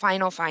then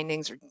final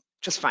findings, or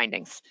just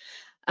findings.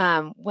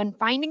 When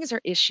findings are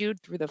issued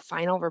through the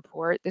final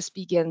report, this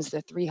begins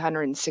the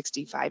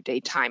 365-day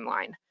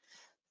timeline.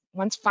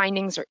 Once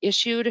findings are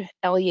issued,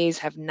 LEAs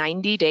have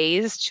 90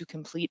 days to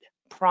complete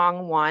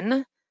prong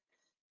 1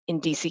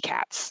 in DC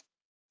CATS.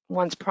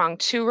 Once prong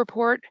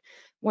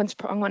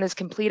 1 is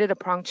completed, a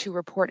prong 2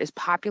 report is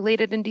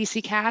populated in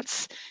DC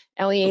CATS.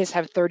 LEAs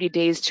have 30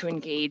 days to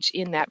engage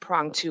in that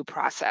prong 2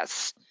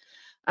 process.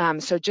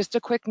 So just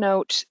a quick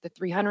note, the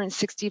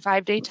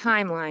 365-day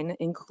timeline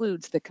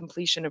includes the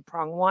completion of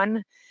prong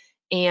 1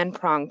 and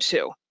prong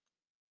 2.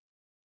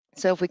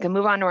 So if we can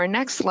move on to our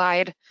next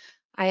slide,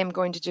 I am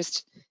going to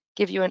just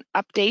give you an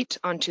update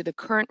onto the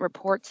current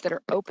reports that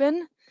are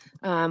open.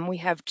 We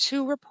have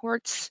 2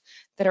 reports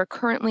that are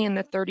currently in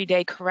the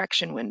 30-day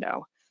correction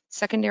window: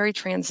 secondary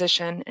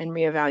transition and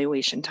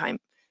reevaluation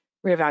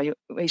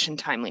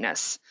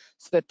timeliness.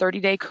 So the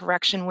 30-day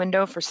correction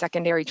window for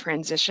secondary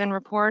transition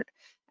report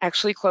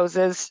actually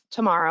closes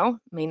tomorrow,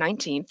 May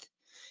 19th,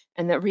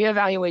 and the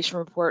reevaluation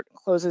report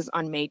closes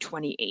on May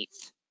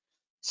 28th.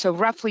 So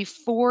roughly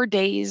 4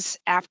 days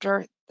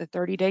after the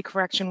 30-day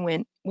correction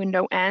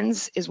window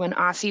ends is when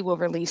OSSE will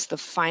release the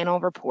final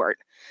report.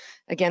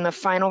 Again, the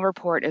final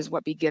report is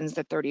what begins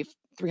the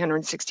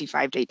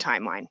 365-day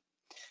timeline.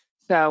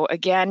 So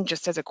again,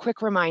 just as a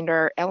quick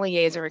reminder,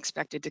 LEAs are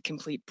expected to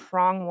complete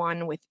prong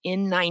 1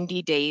 within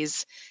 90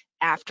 days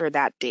after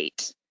that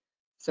date.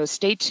 So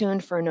stay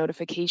tuned for a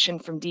notification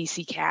from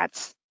DC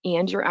CATS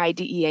and your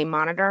IDEA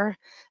monitor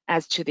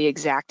as to the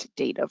exact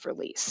date of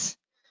release.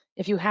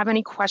 If you have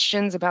any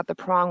questions about the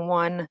prong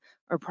 1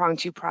 or prong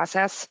 2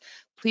 process,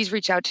 please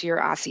reach out to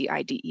your OSSE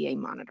IDEA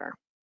monitor.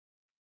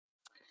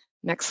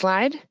 Next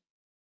slide.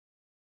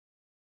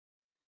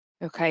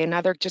 Okay,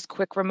 another just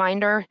quick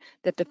reminder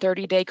that the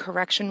 30-day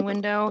correction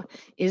window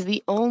is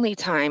the only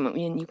time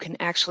when you can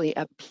actually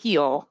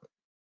appeal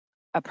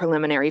a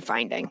preliminary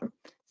finding.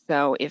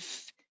 So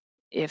if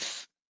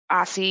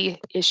OSSE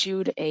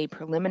issued a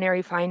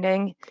preliminary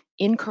finding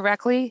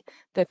incorrectly,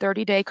 the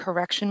 30-day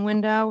correction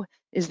window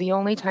is the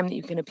only time that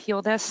you can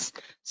appeal this.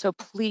 So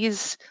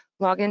please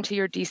log into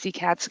your DC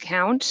CATS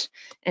account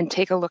and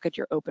take a look at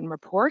your open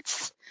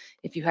reports.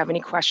 If you have any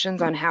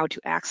questions on how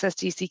to access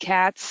DC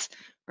CATS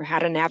or how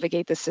to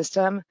navigate the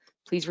system,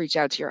 please reach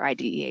out to your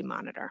IDEA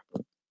monitor.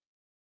 Okay,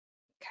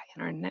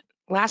 and our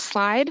last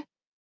slide.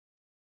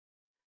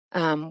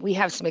 We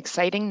have some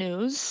exciting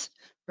news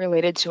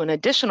related to an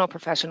additional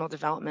professional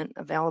development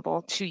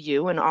available to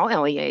you and all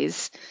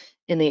LEAs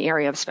in the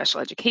area of special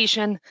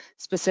education,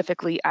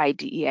 specifically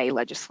IDEA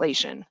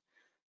legislation.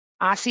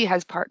 OSSE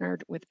has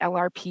partnered with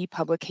LRP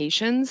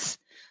Publications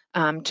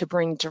to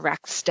bring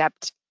direct step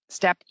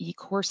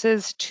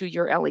e-courses to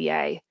your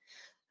LEA.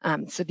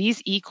 So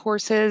these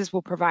e-courses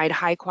will provide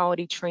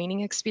high-quality training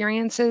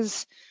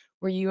experiences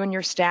where you and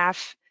your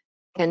staff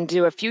can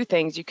do a few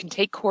things. You can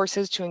take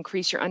courses to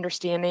increase your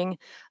understanding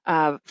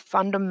of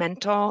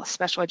fundamental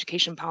special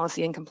education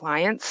policy and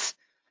compliance.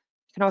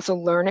 You can also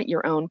learn at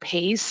your own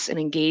pace and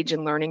engage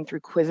in learning through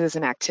quizzes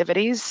and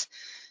activities.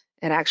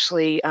 It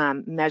actually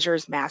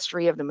measures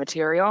mastery of the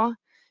material,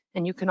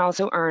 and you can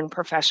also earn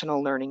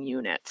professional learning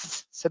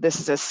units. So this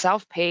is a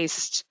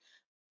self-paced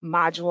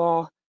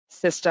module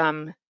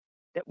system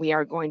that we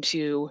are going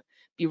to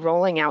be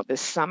rolling out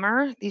this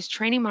summer. These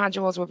training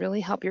modules will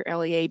really help your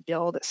LEA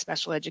build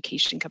special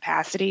education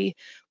capacity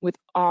with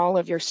all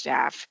of your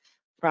staff,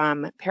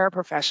 from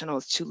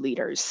paraprofessionals to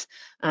leaders.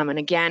 And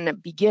again,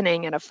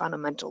 beginning at a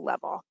fundamental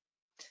level.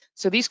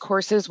 So these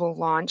courses will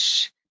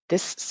launch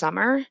this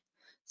summer.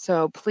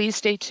 So please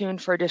stay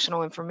tuned for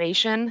additional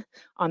information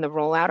on the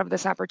rollout of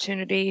this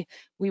opportunity.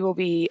 We will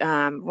be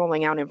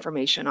rolling out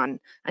information on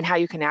how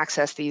you can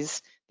access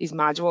these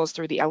modules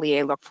through the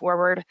LEA Look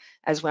Forward,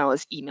 as well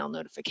as email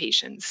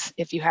notifications.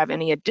 If you have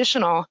any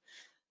additional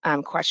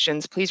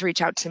questions, please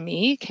reach out to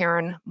me,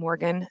 Karen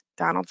Morgan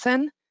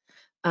Donaldson.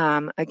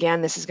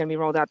 Again, this is going to be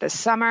rolled out this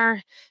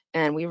summer,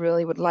 and we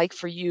really would like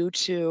for you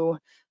to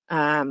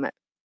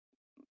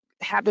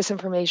have this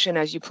information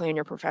as you plan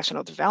your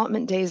professional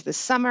development days this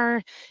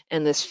summer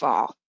and this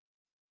fall.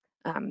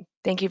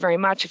 Thank you very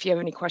much. If you have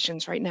any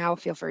questions right now,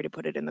 feel free to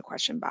put it in the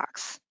question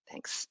box.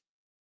 Thanks.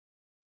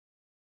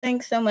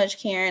 Thanks so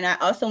much, Karen. I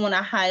also want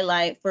to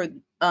highlight for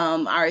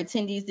our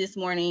attendees this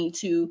morning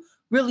to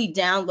really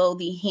download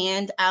the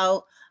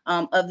handout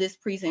of this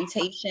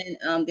presentation.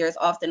 There's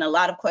often a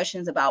lot of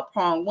questions about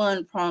prong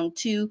 1, prong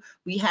 2.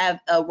 We have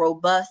a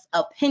robust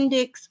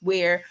appendix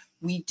where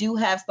we do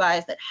have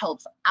slides that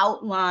helps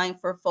outline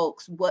for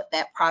folks what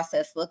that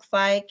process looks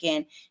like,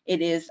 and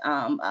it is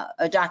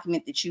a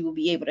document that you will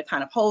be able to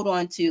kind of hold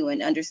on to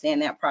and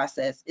understand that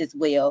process as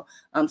well.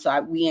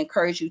 So we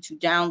encourage you to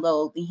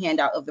download the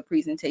handout of the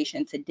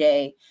presentation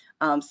today,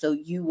 so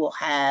you will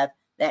have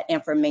that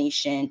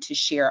information to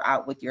share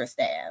out with your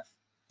staff.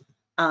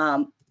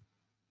 I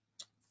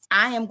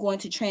am going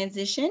to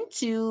transition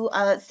to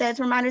SEDS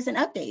reminders and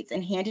updates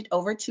and hand it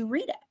over to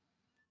Rita.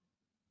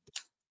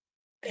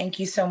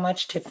 Thank you so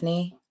much,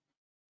 Tiffany.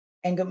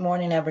 And good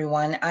morning,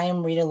 everyone. I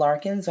am Rita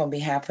Larkins on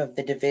behalf of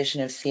the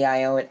Division of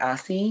CIO at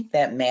OSSE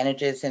that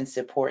manages and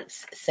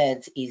supports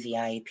SEDS Easy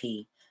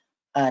IEP.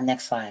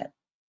 Next slide.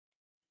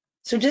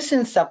 So just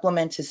in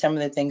supplement to some of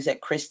the things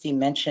that Christy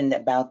mentioned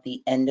about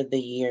the end of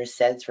the year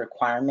SEDS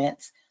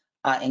requirements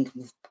and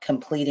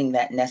completing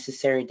that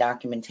necessary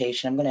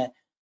documentation, I'm going to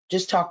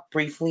just talk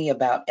briefly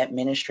about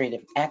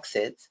administrative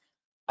exits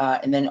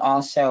and then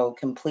also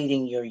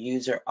completing your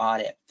user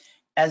audit.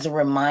 As a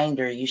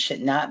reminder, you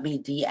should not be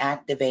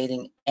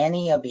deactivating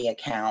any of the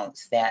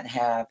accounts that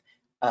have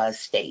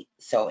state.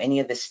 So any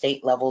of the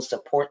state level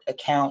support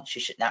accounts,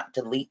 you should not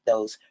delete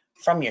those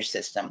from your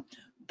system.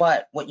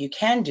 But what you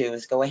can do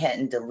is go ahead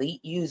and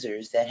delete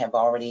users that have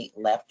already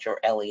left your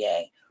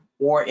LEA.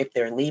 Or if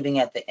they're leaving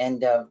at the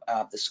end of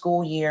the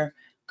school year,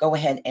 go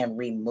ahead and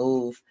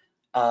remove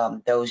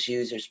those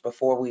users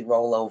before we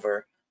roll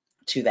over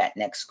to that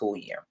next school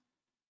year.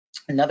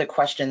 Another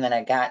question that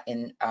I got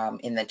in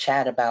the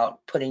chat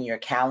about putting your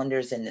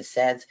calendars in the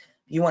SEDS.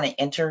 You want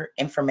to enter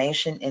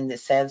information in the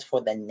SEDS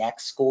for the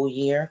next school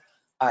year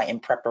in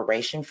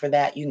preparation for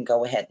that. You can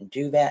go ahead and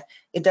do that.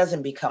 It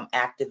doesn't become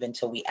active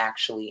until we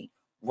actually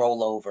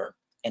roll over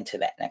into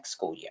that next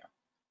school year.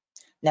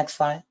 Next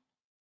slide.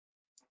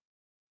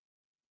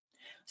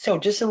 So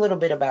just a little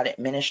bit about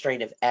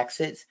administrative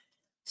exits.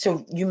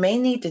 So you may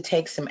need to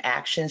take some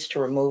actions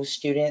to remove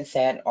students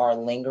that are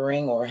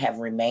lingering or have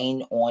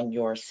remained on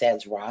your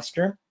SEDS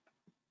roster.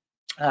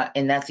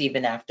 And that's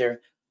even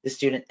after the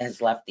student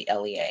has left the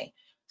LEA.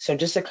 So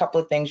just a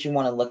couple of things you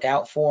want to look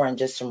out for and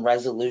just some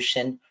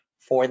resolution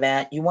for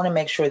that. You want to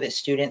make sure that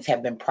students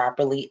have been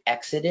properly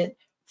exited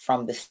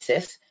from the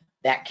SIS.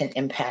 That can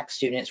impact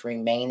students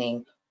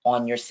remaining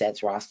on your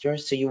SEDS roster.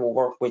 So you will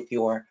work with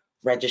your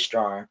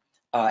registrar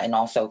and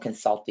also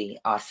consult the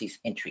OSSE's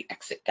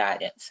entry-exit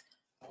guidance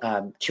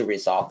to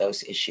resolve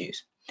those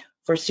issues.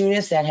 For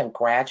students that have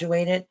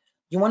graduated,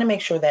 you want to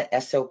make sure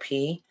that SOP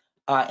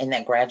and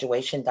that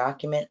graduation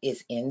document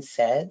is in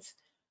SEDS.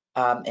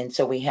 And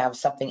so we have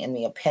something in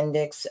the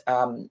appendix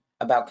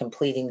about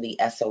completing the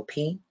SOP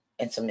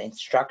and some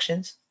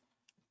instructions.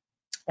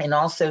 And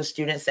also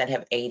students that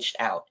have aged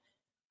out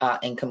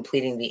and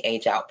completing the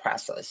age out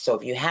process. So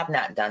if you have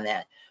not done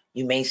that,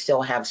 you may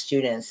still have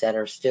students that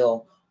are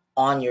still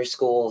on your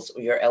school's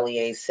or your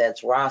LEA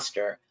SEDS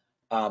roster,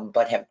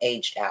 but have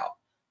aged out.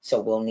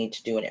 So we'll need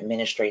to do an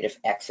administrative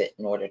exit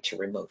in order to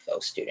remove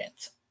those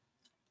students.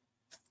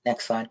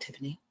 Next slide,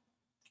 Tiffany.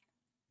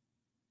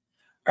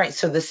 All right,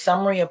 so the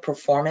summary of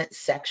performance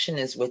section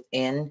is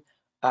within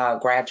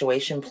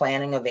graduation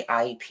planning of the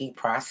IEP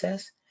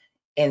process.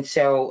 And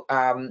so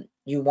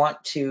you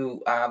want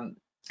to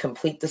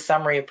complete the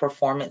summary of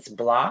performance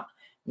block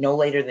no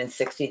later than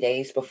 60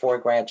 days before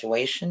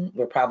graduation.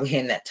 We're probably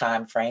in that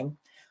time frame.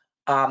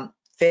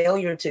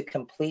 Failure to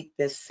complete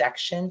this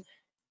section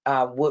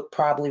would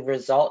probably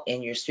result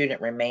in your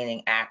student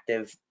remaining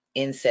active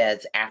in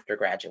SEDS after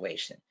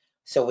graduation.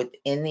 So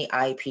within the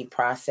IEP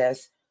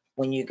process,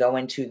 when you go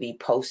into the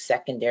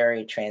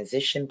post-secondary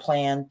transition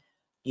plan,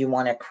 you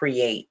want to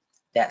create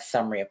that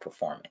summary of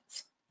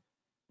performance.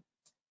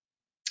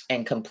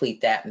 and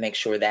complete that, make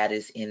sure that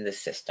is in the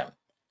system.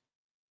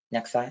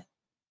 Next slide.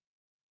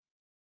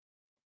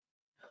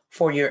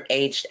 For your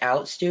aged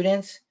out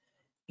students,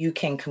 you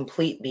can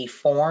complete the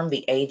form,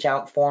 the age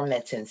out form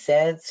that's in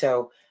SEDS.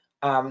 So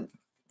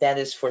that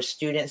is for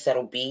students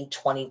that'll be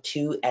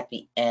 22 at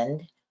the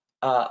end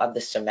of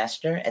the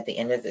semester. At the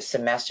end of the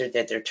semester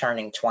that they're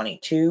turning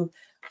 22,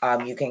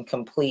 you can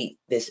complete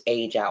this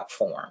age out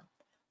form.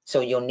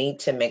 So you'll need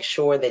to make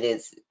sure that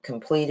it's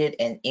completed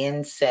and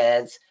in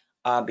SEDS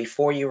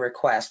before you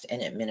request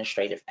an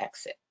administrative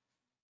exit.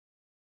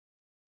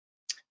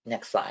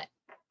 Next slide.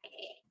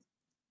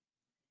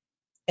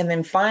 And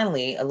then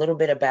finally, a little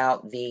bit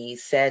about the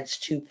SEDS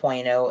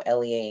 2.0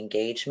 LEA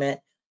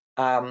engagement.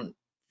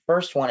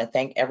 First, want to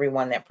thank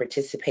everyone that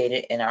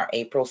participated in our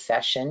April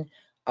session.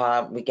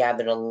 We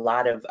gathered a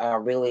lot of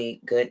really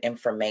good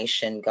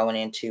information going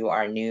into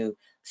our new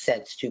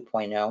SEDS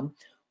 2.0.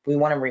 We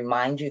want to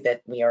remind you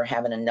that we are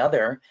having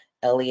another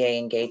LEA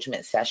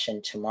engagement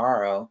session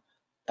tomorrow,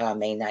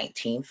 May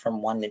 19th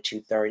from 1 to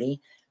 2:30.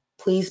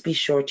 Please be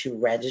sure to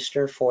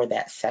register for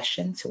that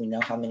session so we know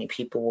how many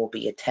people will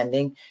be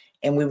attending.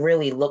 And we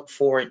really look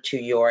forward to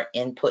your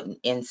input and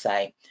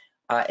insight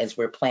as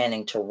we're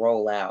planning to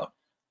roll out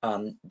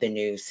the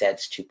new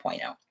SEDS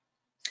 2.0.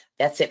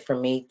 That's it for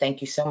me.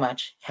 Thank you so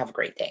much. Have a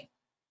great day.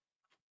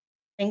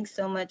 Thanks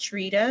so much,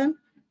 Rita.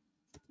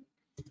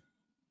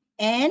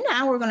 And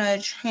now we're going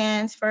to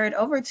transfer it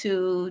over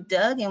to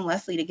Doug and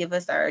Wesley to give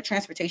us our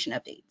transportation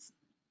updates.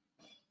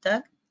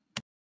 Doug?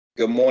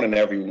 Good morning,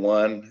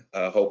 everyone.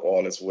 Hope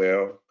all is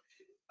well.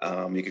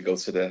 You could go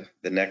to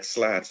the next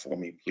slide for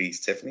me,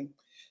 please, Tiffany.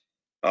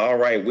 All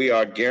right, we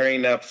are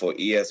gearing up for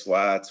ESY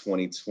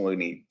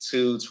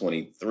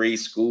 2022-23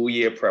 school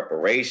year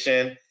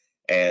preparation,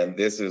 and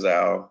this is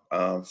our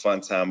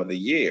fun time of the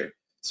year.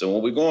 So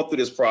when we're going through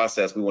this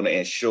process, we want to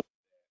ensure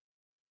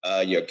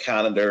your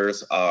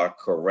calendars are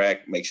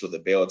correct, make sure the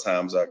bell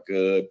times are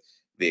good,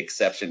 the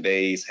exception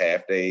days,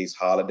 half days,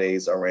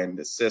 holidays are in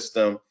the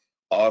system.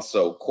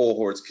 Also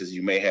cohorts, because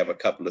you may have a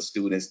couple of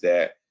students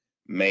that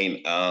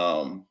may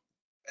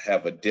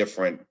have a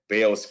different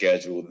bell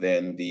schedule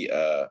than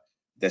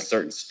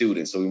certain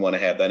students. So we want to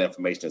have that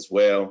information as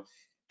well.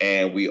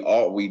 And we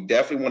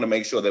definitely want to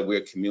make sure that we're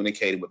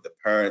communicating with the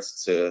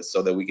parents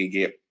so that we can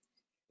get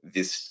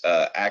this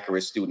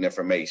accurate student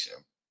information.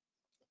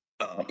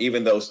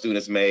 Even though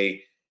students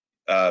may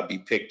be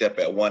picked up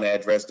at one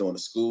address during the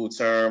school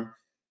term,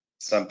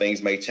 some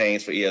things may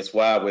change for ESY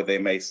where they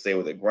may stay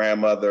with a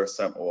grandmother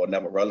or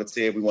another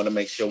relative. We want to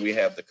make sure we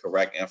have the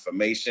correct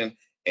information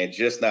and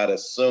just not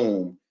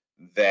assume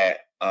that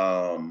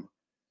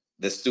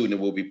the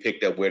student will be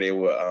picked up where they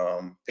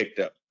were picked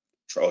up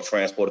or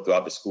transported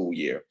throughout the school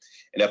year.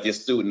 And if your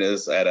student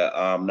is at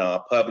a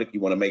non-public, you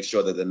want to make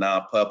sure that the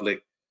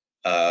non-public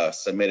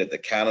submitted the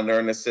calendar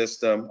in the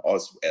system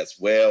as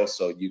well,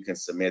 so you can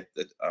submit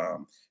the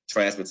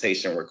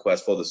transportation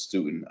request for the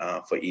student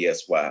for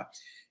ESY.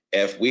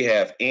 If we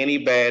have any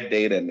bad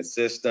data in the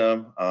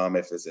system,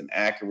 if it's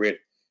inaccurate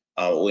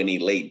or any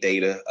late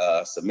data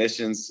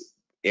submissions,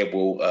 it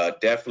will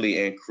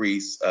definitely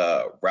increase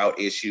route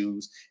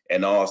issues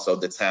and also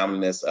the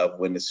timeliness of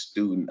when the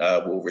student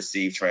will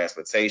receive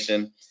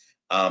transportation.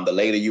 The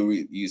later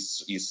you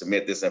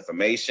submit this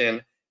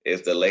information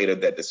is the later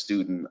that the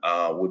student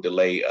will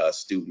delay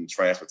student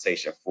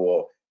transportation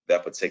for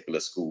that particular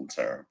school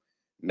term.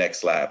 Next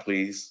slide,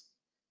 please.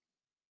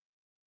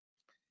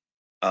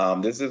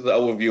 This is an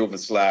overview of a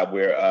slide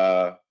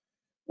where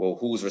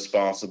who's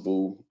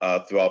responsible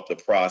throughout the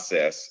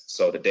process.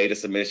 So the data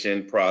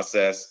submission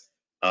process,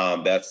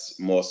 that's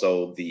more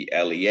so the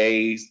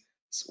LEA's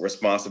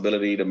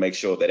responsibility to make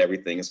sure that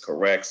everything is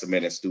correct,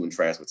 submitting student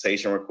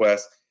transportation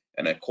requests.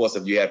 And of course,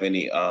 if you have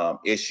any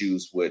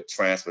issues with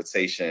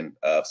transportation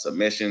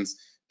submissions,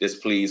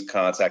 just please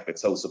contact the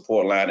TOW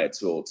support line at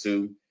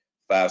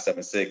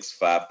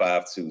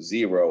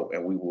 202-576-5520,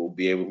 and we will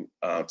be able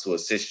to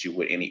assist you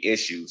with any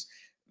issues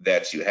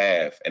that you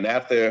have. And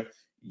after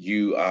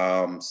you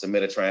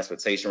submit a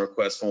transportation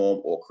request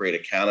form or create a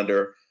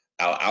calendar,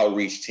 our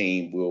outreach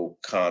team will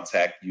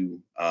contact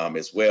you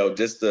as well.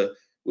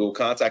 We'll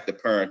contact the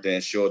parent to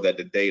ensure that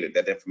the data,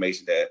 that the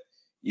information that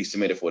you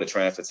submitted for the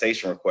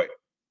transportation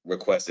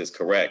request is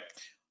correct.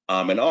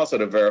 And also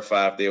to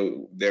verify if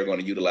they're going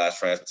to utilize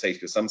transportation,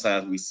 because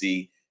sometimes we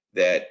see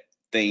that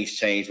things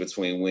change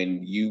between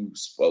when you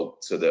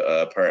spoke to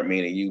the parent,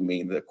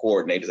 meaning the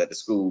coordinators at the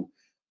school,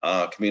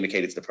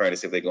 communicated to the parent to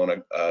see if they're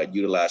going to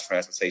utilize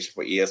transportation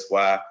for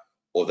ESY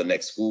or the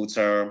next school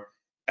term.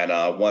 And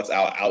once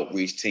our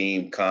outreach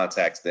team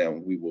contacts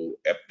them, we will,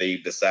 if they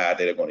decide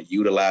that they're going to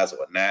utilize it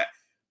or not,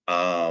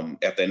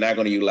 if they're not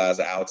going to utilize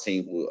it, our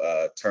team will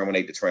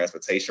terminate the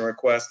transportation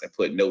request and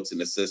put notes in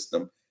the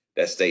system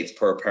that states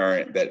per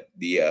parent that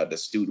the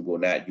student will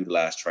not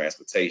utilize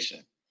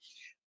transportation.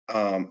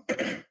 So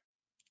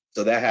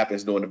that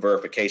happens during the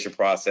verification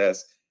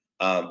process,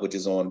 which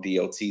is on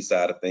DOT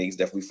side of things.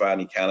 If we find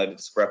any calendar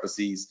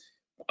discrepancies,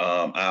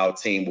 our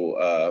team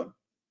will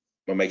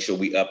make sure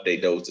we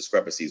update those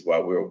discrepancies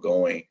while we're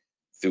going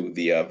through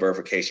the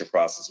verification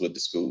process with the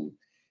school.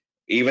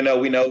 Even though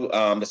we know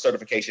the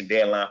certification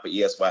deadline for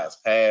ESY has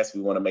passed,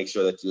 we want to make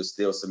sure that you're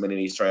still submitting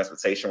these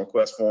transportation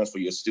request forms for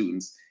your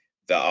students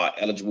that are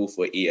eligible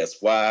for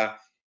ESY.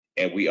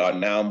 And we are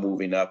now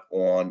moving up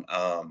on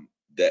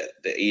the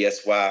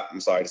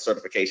the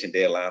certification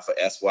deadline for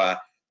SY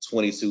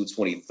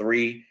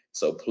 22-23.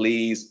 So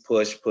please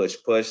push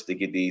to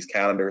get these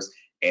calendars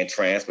and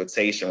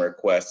transportation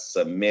requests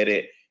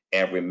submitted.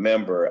 And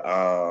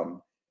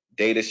remember,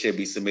 data should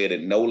be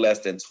submitted no less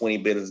than 20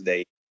 business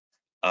days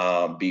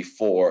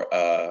before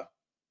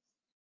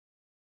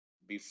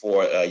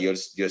your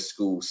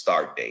school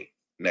start date.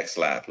 Next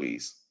slide,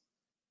 please.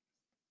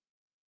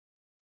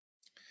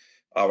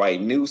 All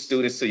right, new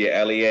students to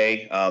your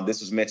LEA.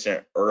 This was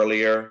mentioned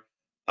earlier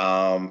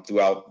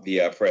throughout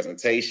the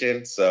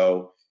presentation.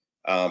 So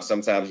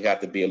sometimes you have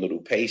to be a little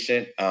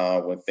patient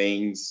when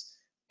things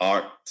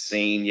aren't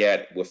seen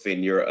yet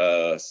within your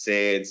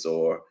SEDS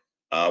or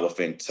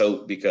within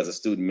TOTE, because a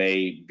student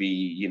may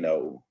be,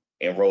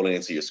 enrolling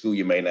into your school.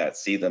 You may not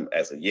see them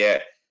as of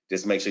yet.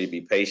 Just make sure you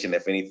be patient.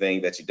 If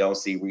anything that you don't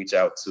see, reach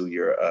out to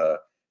your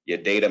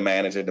data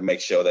manager to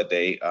make sure that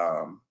they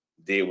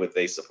did what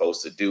they're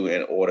supposed to do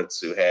in order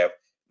to have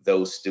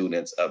those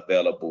students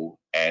available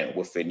and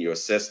within your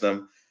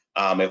system.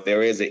 If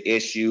there is an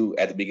issue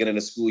at the beginning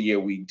of the school year,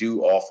 we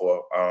do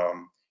offer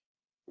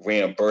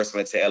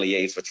reimbursement to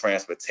LEAs for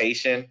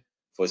transportation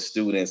for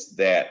students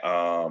that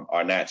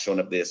are not showing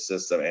up their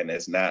system, and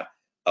it's not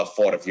a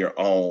fault of your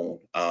own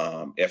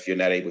if you're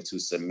not able to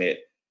submit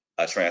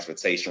a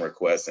transportation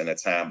request in a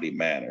timely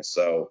manner.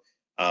 So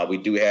we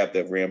do have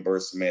the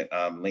reimbursement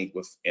link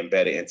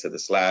embedded into the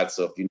slide.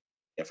 So if you need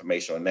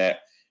information on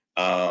that,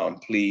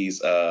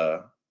 please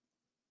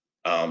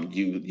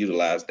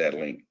utilize that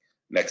link.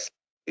 Next,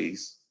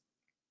 please.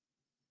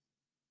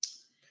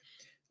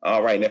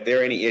 All right, and if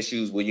there are any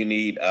issues where you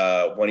need,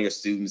 one of your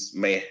students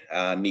may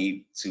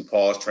need to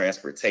pause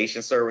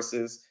transportation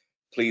services,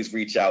 please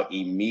reach out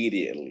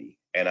immediately.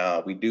 And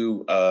we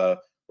do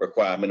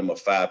require a minimum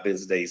of 5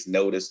 business days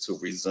notice to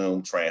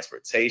resume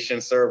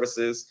transportation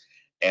services.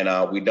 And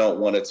we don't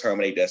want to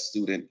terminate that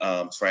student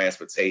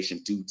transportation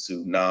due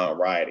to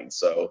non-riding.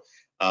 So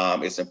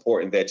it's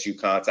important that you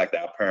contact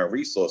our Parent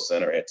Resource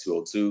Center at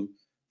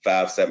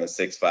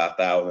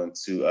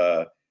 202-576-5000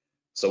 to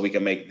so we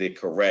can make the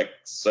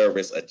correct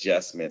service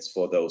adjustments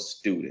for those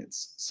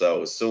students.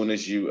 So as soon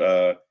as you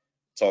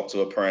talk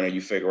to a parent or you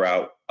figure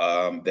out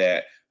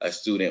that a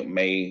student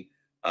may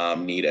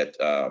need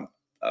a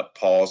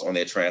pause on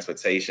their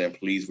transportation,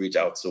 please reach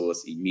out to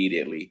us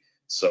immediately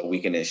so we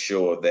can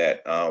ensure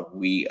that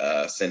we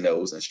send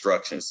those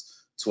instructions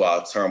to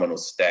our terminal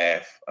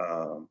staff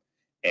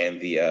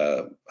and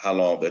the how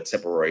long the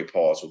temporary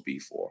pause will be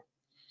for.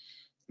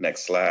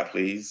 Next slide,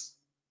 please.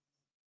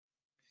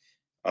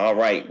 All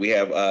right, we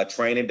have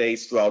training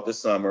dates throughout the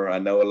summer. I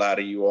know a lot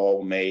of you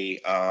all may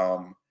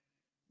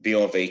be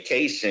on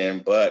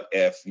vacation, but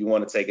if you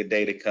want to take a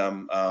day to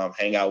come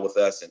hang out with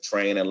us and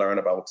train and learn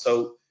about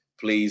TOTE,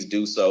 please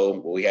do so.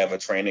 We have a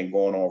training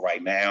going on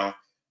right now.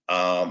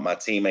 My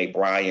teammate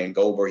Brian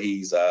Gober,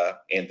 he's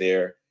in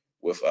there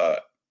with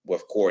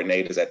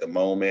coordinators at the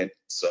moment.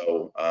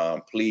 So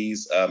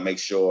please make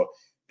sure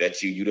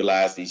that you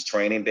utilize these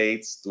training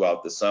dates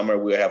throughout the summer.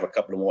 We'll have a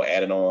couple more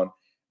added on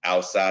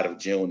outside of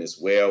June as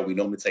well. We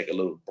normally take a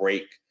little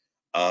break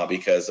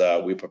because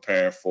we're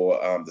preparing for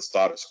the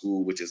start of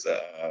school, which is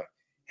a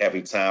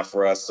heavy time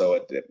for us.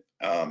 So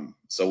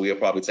so we'll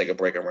probably take a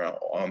break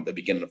around the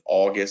beginning of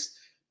August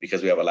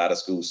because we have a lot of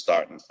schools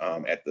starting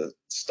at the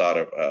start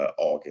of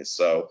August.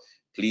 So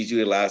please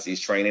utilize these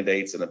training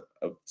dates. And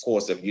of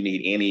course, if you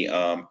need any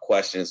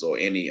questions or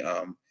any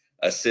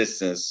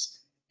assistance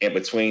in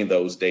between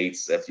those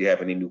dates, if you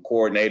have any new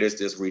coordinators,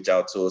 just reach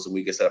out to us and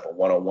we can set up a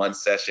one-on-one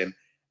session.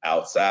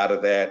 Outside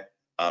of that,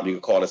 you can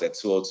call us at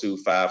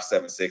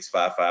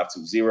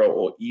 202-576-5520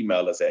 or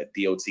email us at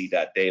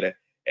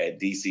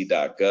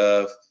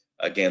dot.data@dc.gov.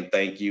 Again,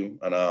 thank you,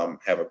 and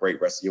have a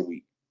great rest of your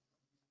week.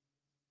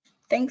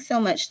 Thanks so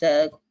much,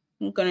 Doug.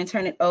 I'm going to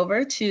turn it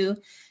over to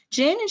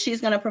Jen, and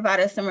she's going to provide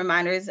us some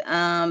reminders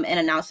and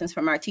announcements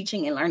from our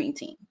teaching and learning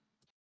team.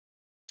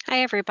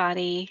 Hi,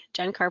 everybody.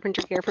 Jen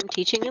Carpenter here from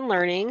Teaching and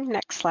Learning.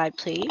 Next slide,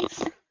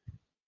 please.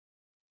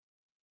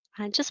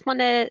 I just want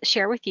to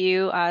share with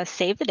you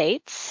save the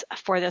dates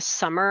for the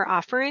summer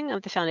offering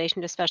of the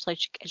Foundation to Special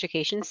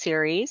Education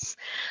series.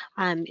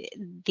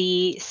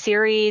 The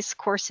series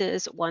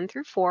courses 1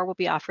 through 4 will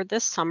be offered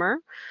this summer.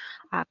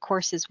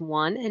 Courses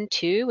 1 and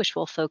 2, which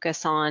will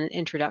focus on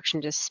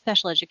Introduction to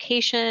Special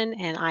Education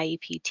and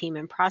IEP team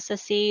and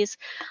processes,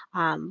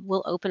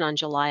 will open on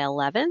July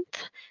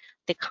 11th.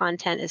 The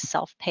content is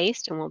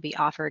self-paced and will be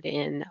offered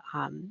in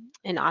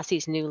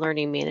OSSE's new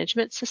learning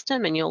management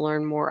system, and you'll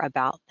learn more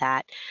about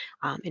that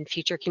in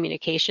future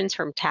communications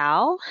from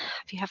TAL.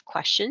 If you have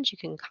questions, you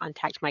can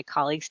contact my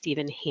colleague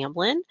Stephen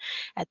Hamblin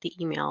at the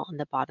email on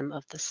the bottom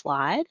of the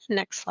slide.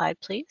 Next slide,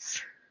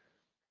 please.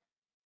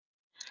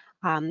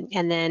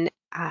 And then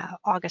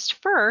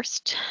August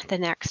 1st, the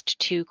next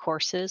 2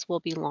 courses will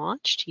be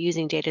launched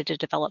using data to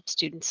develop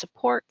student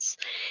supports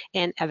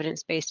and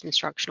evidence-based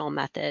instructional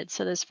methods.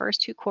 So those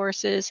first 2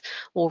 courses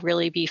will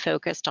really be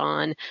focused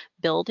on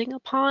building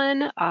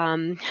upon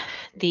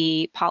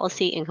the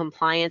policy and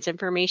compliance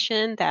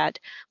information that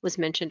was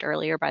mentioned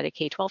earlier by the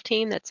K-12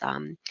 team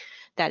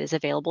that is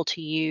available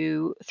to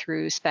you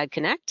through SPED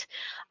Connect.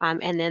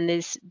 And then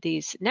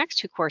these next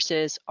 2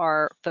 courses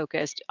are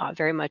focused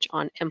very much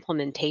on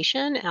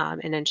implementation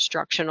and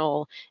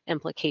instructional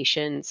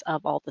implications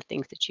of all the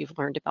things that you've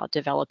learned about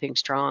developing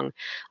strong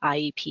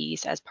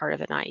IEPs as part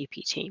of an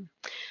IEP team.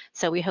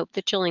 So we hope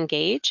that you'll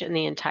engage in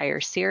the entire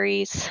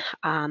series.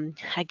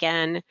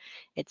 Again,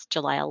 it's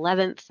July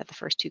 11th that the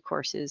first 2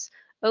 courses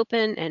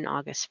open, and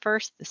August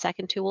 1st, the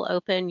second 2 will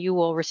open. You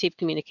will receive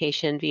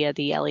communication via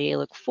the LEA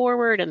Look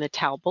Forward and the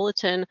TAL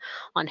Bulletin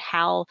on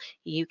how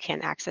you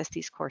can access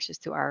these courses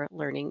through our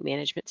learning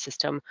management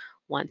system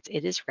once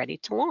it is ready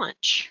to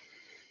launch.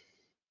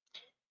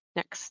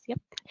 Next, yep.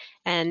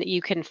 And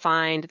you can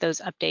find those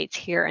updates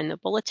here in the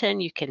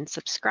bulletin. You can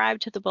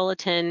subscribe to the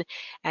bulletin,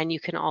 and you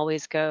can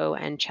always go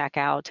and check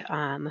out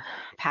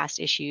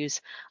past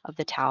issues of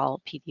the TAL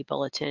PD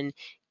Bulletin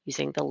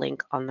using the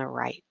link on the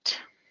right.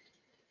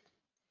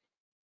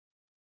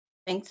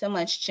 Thanks so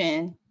much,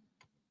 Jen.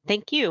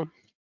 Thank you.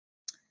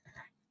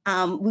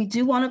 We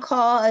do want to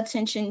call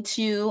attention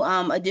to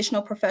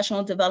additional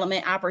professional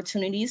development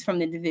opportunities from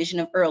the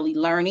Division of Early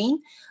Learning.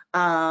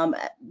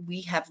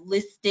 We have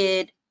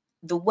listed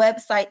the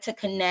website to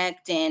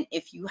connect, and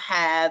if you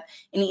have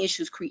any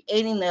issues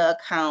creating the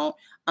account,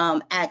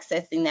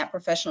 accessing that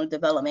professional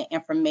development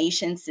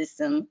information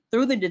system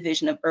through the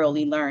Division of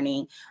Early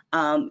Learning,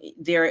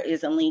 there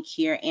is a link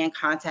here and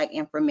contact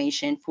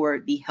information for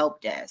the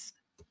help desk.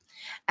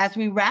 As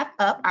we wrap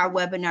up our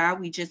webinar,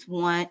 we just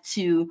want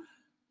to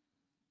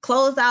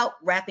close out,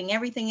 wrapping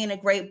everything in a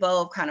great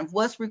bow of kind of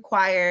what's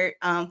required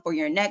for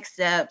your next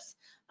steps,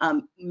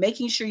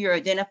 making sure you're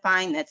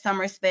identifying that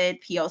summer SPED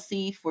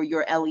PLC for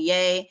your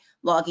LEA,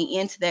 logging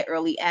into that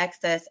early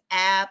access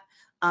app,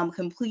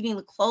 completing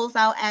the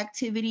closeout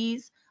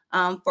activities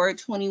for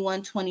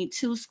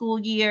 21-22 school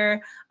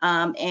year.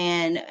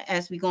 And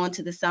as we go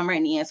into the summer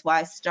and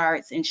ESY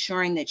starts,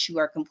 ensuring that you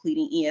are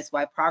completing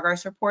ESY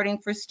progress reporting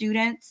for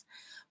students.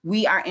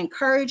 We are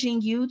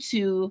encouraging you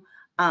to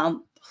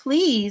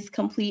please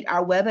complete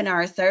our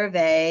webinar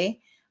survey.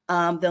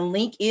 The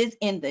link is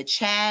in the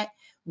chat.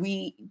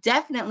 We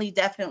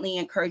definitely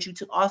encourage you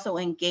to also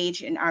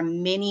engage in our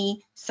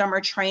many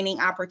summer training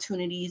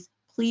opportunities.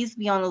 Please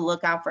be on the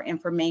lookout for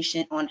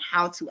information on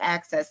how to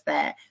access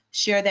that.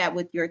 Share that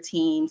with your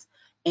teams,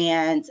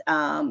 and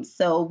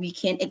so we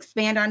can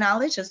expand our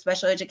knowledge of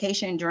special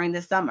education during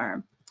the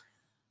summer.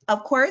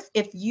 Of course,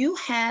 if you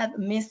have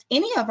missed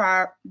any of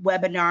our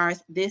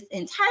webinars this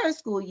entire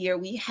school year,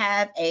 we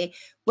have a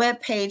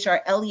webpage,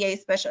 our LEA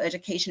Special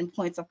Education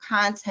Points of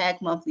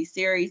Contact monthly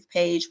series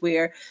page,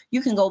 where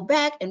you can go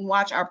back and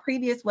watch our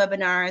previous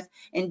webinars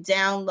and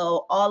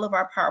download all of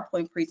our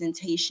PowerPoint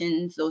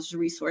presentations, those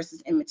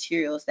resources and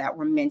materials that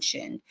were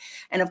mentioned.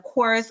 And of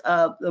course,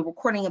 the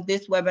recording of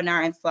this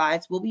webinar and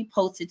slides will be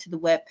posted to the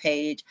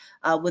webpage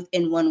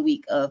within 1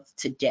 week of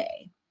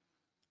today.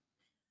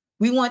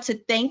 We want to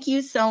thank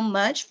you so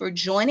much for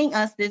joining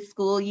us this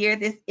school year.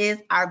 This is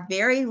our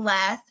very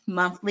last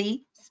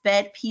monthly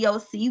SPED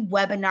POC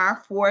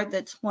webinar for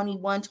the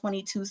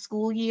 21-22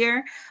 school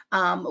year.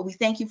 We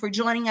thank you for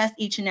joining us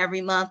each and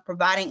every month,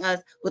 providing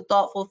us with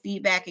thoughtful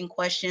feedback and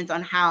questions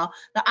on how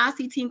the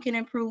OSSE team can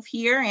improve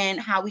here and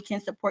how we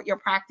can support your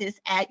practice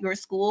at your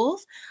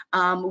schools.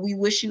 We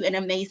wish you an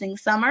amazing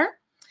summer.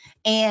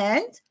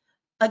 And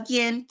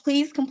again,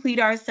 please complete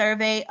our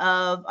survey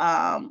of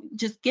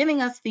just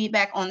giving us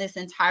feedback on this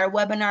entire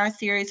webinar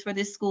series for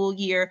this school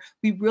year.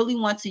 We really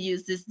want to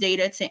use this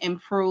data to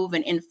improve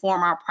and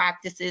inform our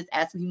practices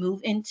as we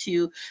move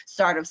into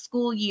start of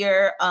school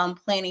year,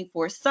 planning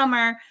for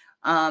summer,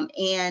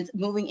 and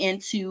moving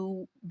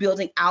into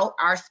building out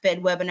our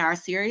SPED webinar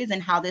series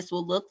and how this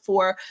will look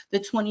for the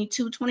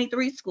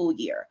 22-23 school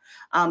year.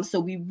 So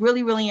we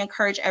really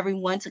encourage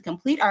everyone to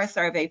complete our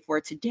survey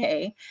for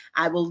today.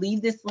 I will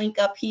leave this link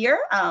up here.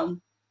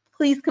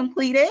 Please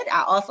complete it.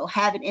 I also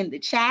have it in the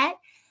chat.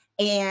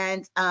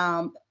 And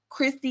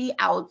Christy,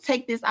 I'll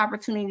take this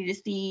opportunity to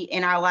see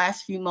in our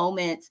last few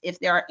moments if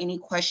there are any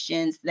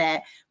questions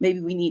that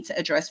maybe we need to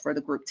address for the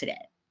group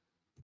today.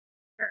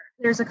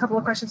 There's a couple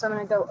of questions I'm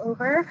going to go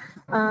over.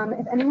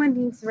 If anyone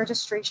needs the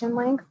registration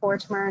link for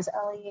tomorrow's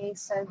LEA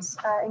SEDS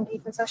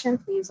engagement session,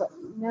 please let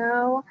me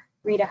know.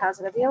 Rita has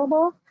it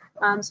available.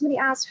 Somebody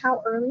asked,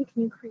 how early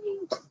can you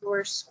create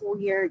your school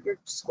year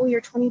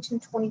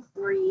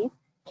 22-23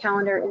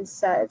 calendar in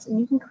SEDS? And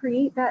you can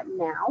create that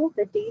now.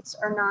 The dates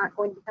are not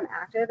going to become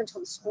active until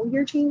the school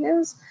year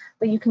changes,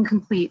 but you can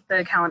complete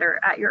the calendar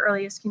at your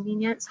earliest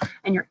convenience.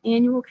 And your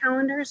annual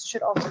calendars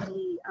should also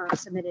be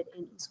submitted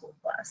in eSchool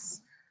Plus.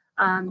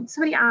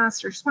 Somebody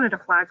asked or just wanted to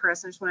flag for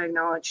us, I just want to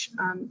acknowledge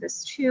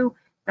this too,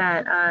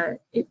 that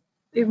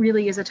it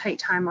really is a tight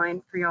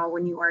timeline for y'all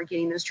when you are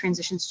getting those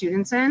transition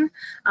students in,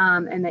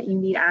 and that you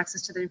need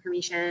access to the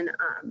information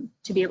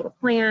to be able to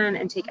plan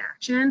and take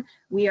action.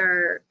 We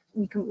are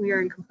in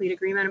complete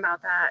agreement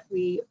about that.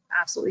 We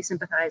absolutely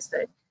sympathize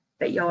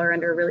that y'all are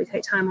under a really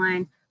tight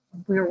timeline.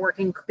 We are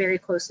working very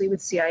closely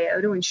with CIO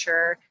to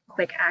ensure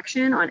quick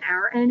action on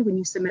our end when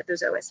you submit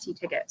those OST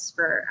tickets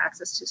for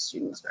access to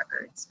students'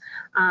 records.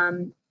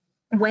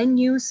 When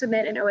you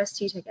submit an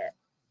OST ticket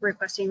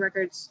requesting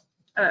records,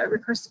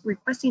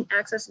 requesting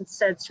access and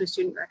SEDS to a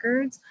student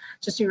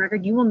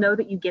record, you will know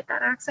that you get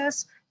that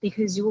access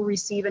because you will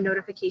receive a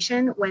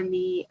notification when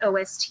the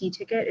OST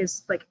ticket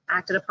is like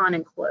acted upon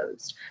and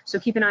closed. So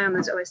keep an eye on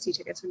those OST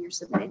tickets when you're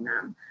submitting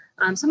them.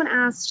 Someone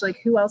asked like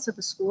who else at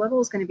the school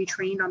level is going to be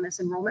trained on this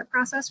enrollment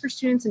process for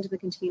students into the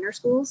container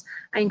schools.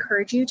 I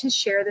encourage you to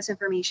share this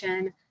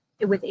information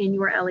within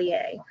your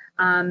LEA.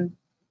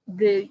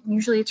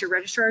 Usually it's your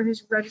registrar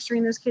who's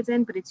registering those kids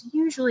in, but it's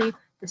usually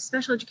the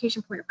special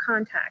education point of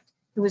contact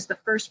who is the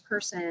first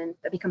person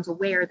that becomes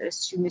aware that a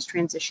student is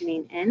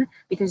transitioning in,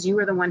 because you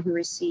are the one who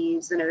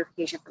receives the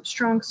notification from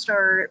Strong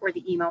Start or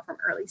the email from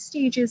early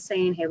stages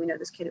saying, hey, we know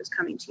this kid is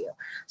coming to you.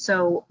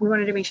 So we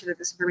wanted to make sure that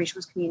this information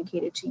was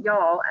communicated to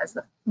y'all as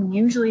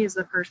usually as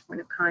the first point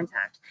of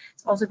contact.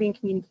 It's also being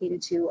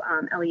communicated to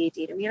LEA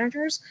data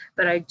managers,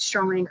 but I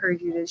strongly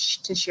encourage you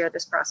to share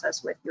this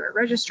process with your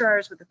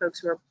registrars, with the folks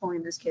who are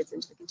pulling those kids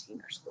into the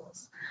container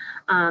schools.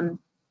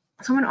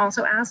 Someone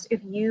also asked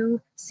if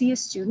you see a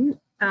student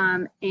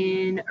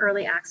in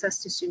early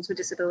access to students with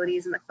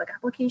disabilities in the CLIC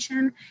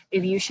application,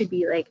 if you should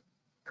be like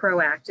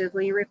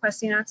proactively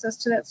requesting access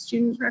to that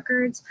student's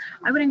records.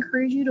 I would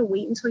encourage you to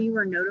wait until you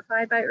are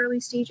notified by early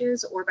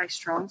stages or by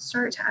Strong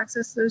Start to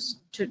access those,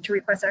 to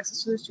request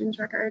access to those students'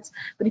 records.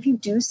 But if you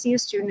do see a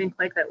student in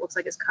CLIC that looks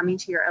like is coming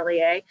to your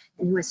LEA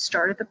and who has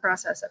started the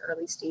process at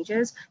early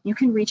stages, you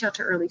can reach out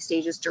to early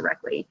stages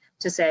directly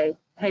to say,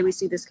 hey, we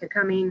see this kid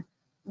coming.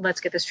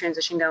 Let's get this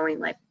transition going.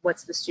 Like,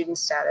 what's the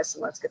student's status,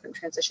 and let's get them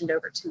transitioned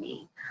over to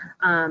me.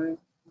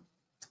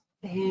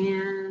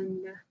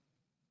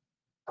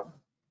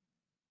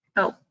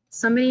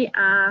 Somebody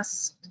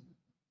asked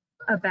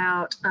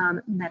about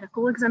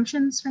medical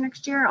exemptions for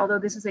next year. Although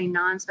this is a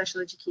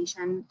non-special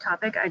education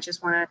topic, I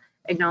just want to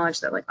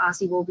acknowledge that like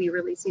OSSE will be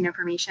releasing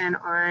information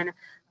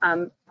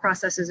on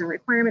processes and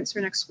requirements for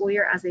next school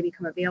year as they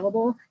become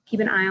available.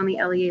 Keep an eye on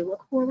the LEA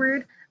look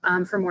forward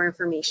for more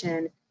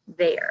information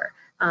there.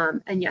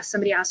 And yes,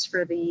 somebody asked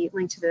for the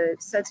link to the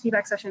SEDS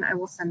feedback session. I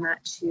will send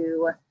that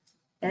to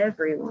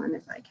everyone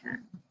if I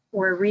can.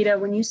 Or Rita,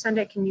 when you send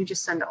it, can you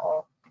just send to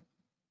all?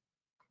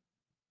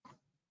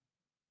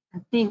 I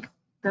think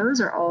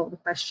those are all the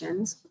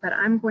questions, but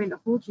I'm going to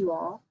hold you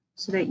all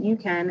so that you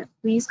can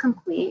please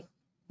complete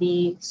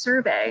the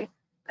survey.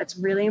 That's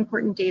really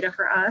important data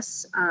for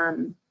us.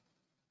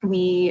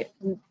 We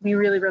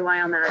really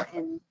rely on that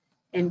in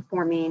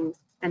informing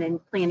and in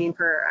planning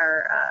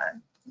for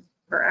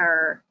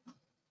our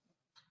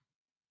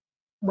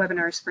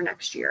webinars for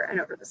next year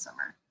and over the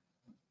summer.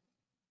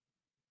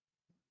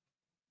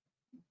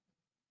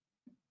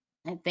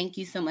 And thank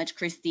you so much,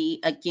 Christy.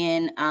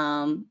 Again,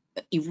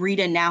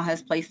 Rita now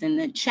has placed in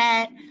the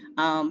chat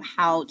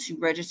how to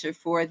register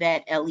for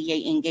that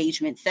LEA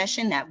engagement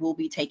session that will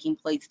be taking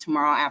place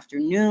tomorrow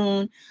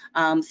afternoon.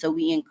 So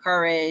we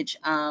encourage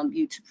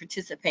you to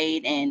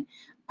participate and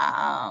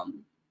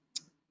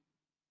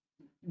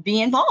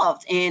be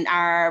involved in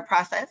our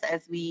process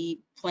as we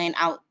plan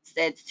out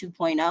SEDS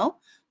 2.0.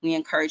 We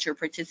encourage your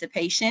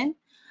participation.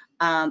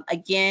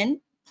 Again,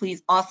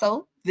 please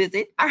also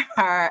visit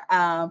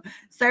our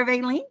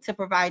survey link to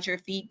provide your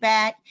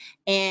feedback.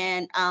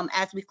 And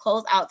as we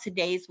close out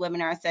today's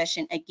webinar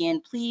session,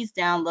 again, please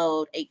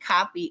download a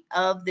copy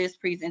of this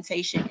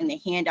presentation in the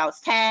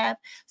handouts tab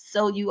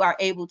so you are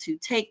able to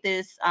take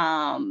this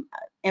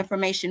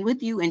information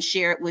with you and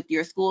share it with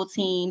your school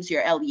teams,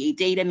 your LEA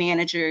data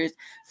managers.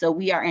 So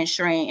we are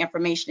ensuring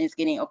information is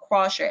getting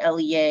across your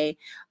LEA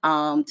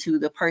to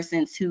the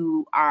persons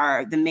who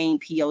are the main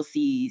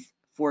POCs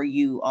for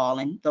you all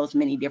in those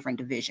many different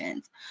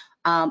divisions.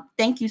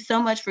 Thank you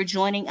so much for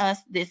joining us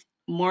this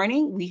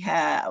morning. We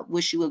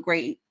wish you a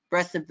great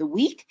rest of the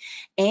week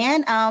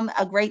and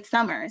a great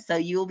summer. So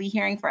you'll be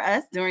hearing from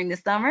us during the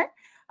summer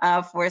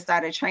for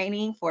starter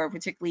training for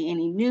particularly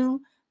any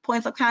new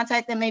points of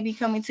contact that may be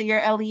coming to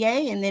your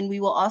LEA. And then we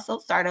will also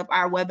start up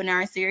our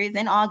webinar series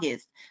in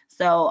August.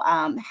 So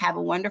have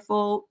a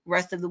wonderful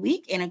rest of the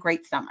week and a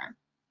great summer.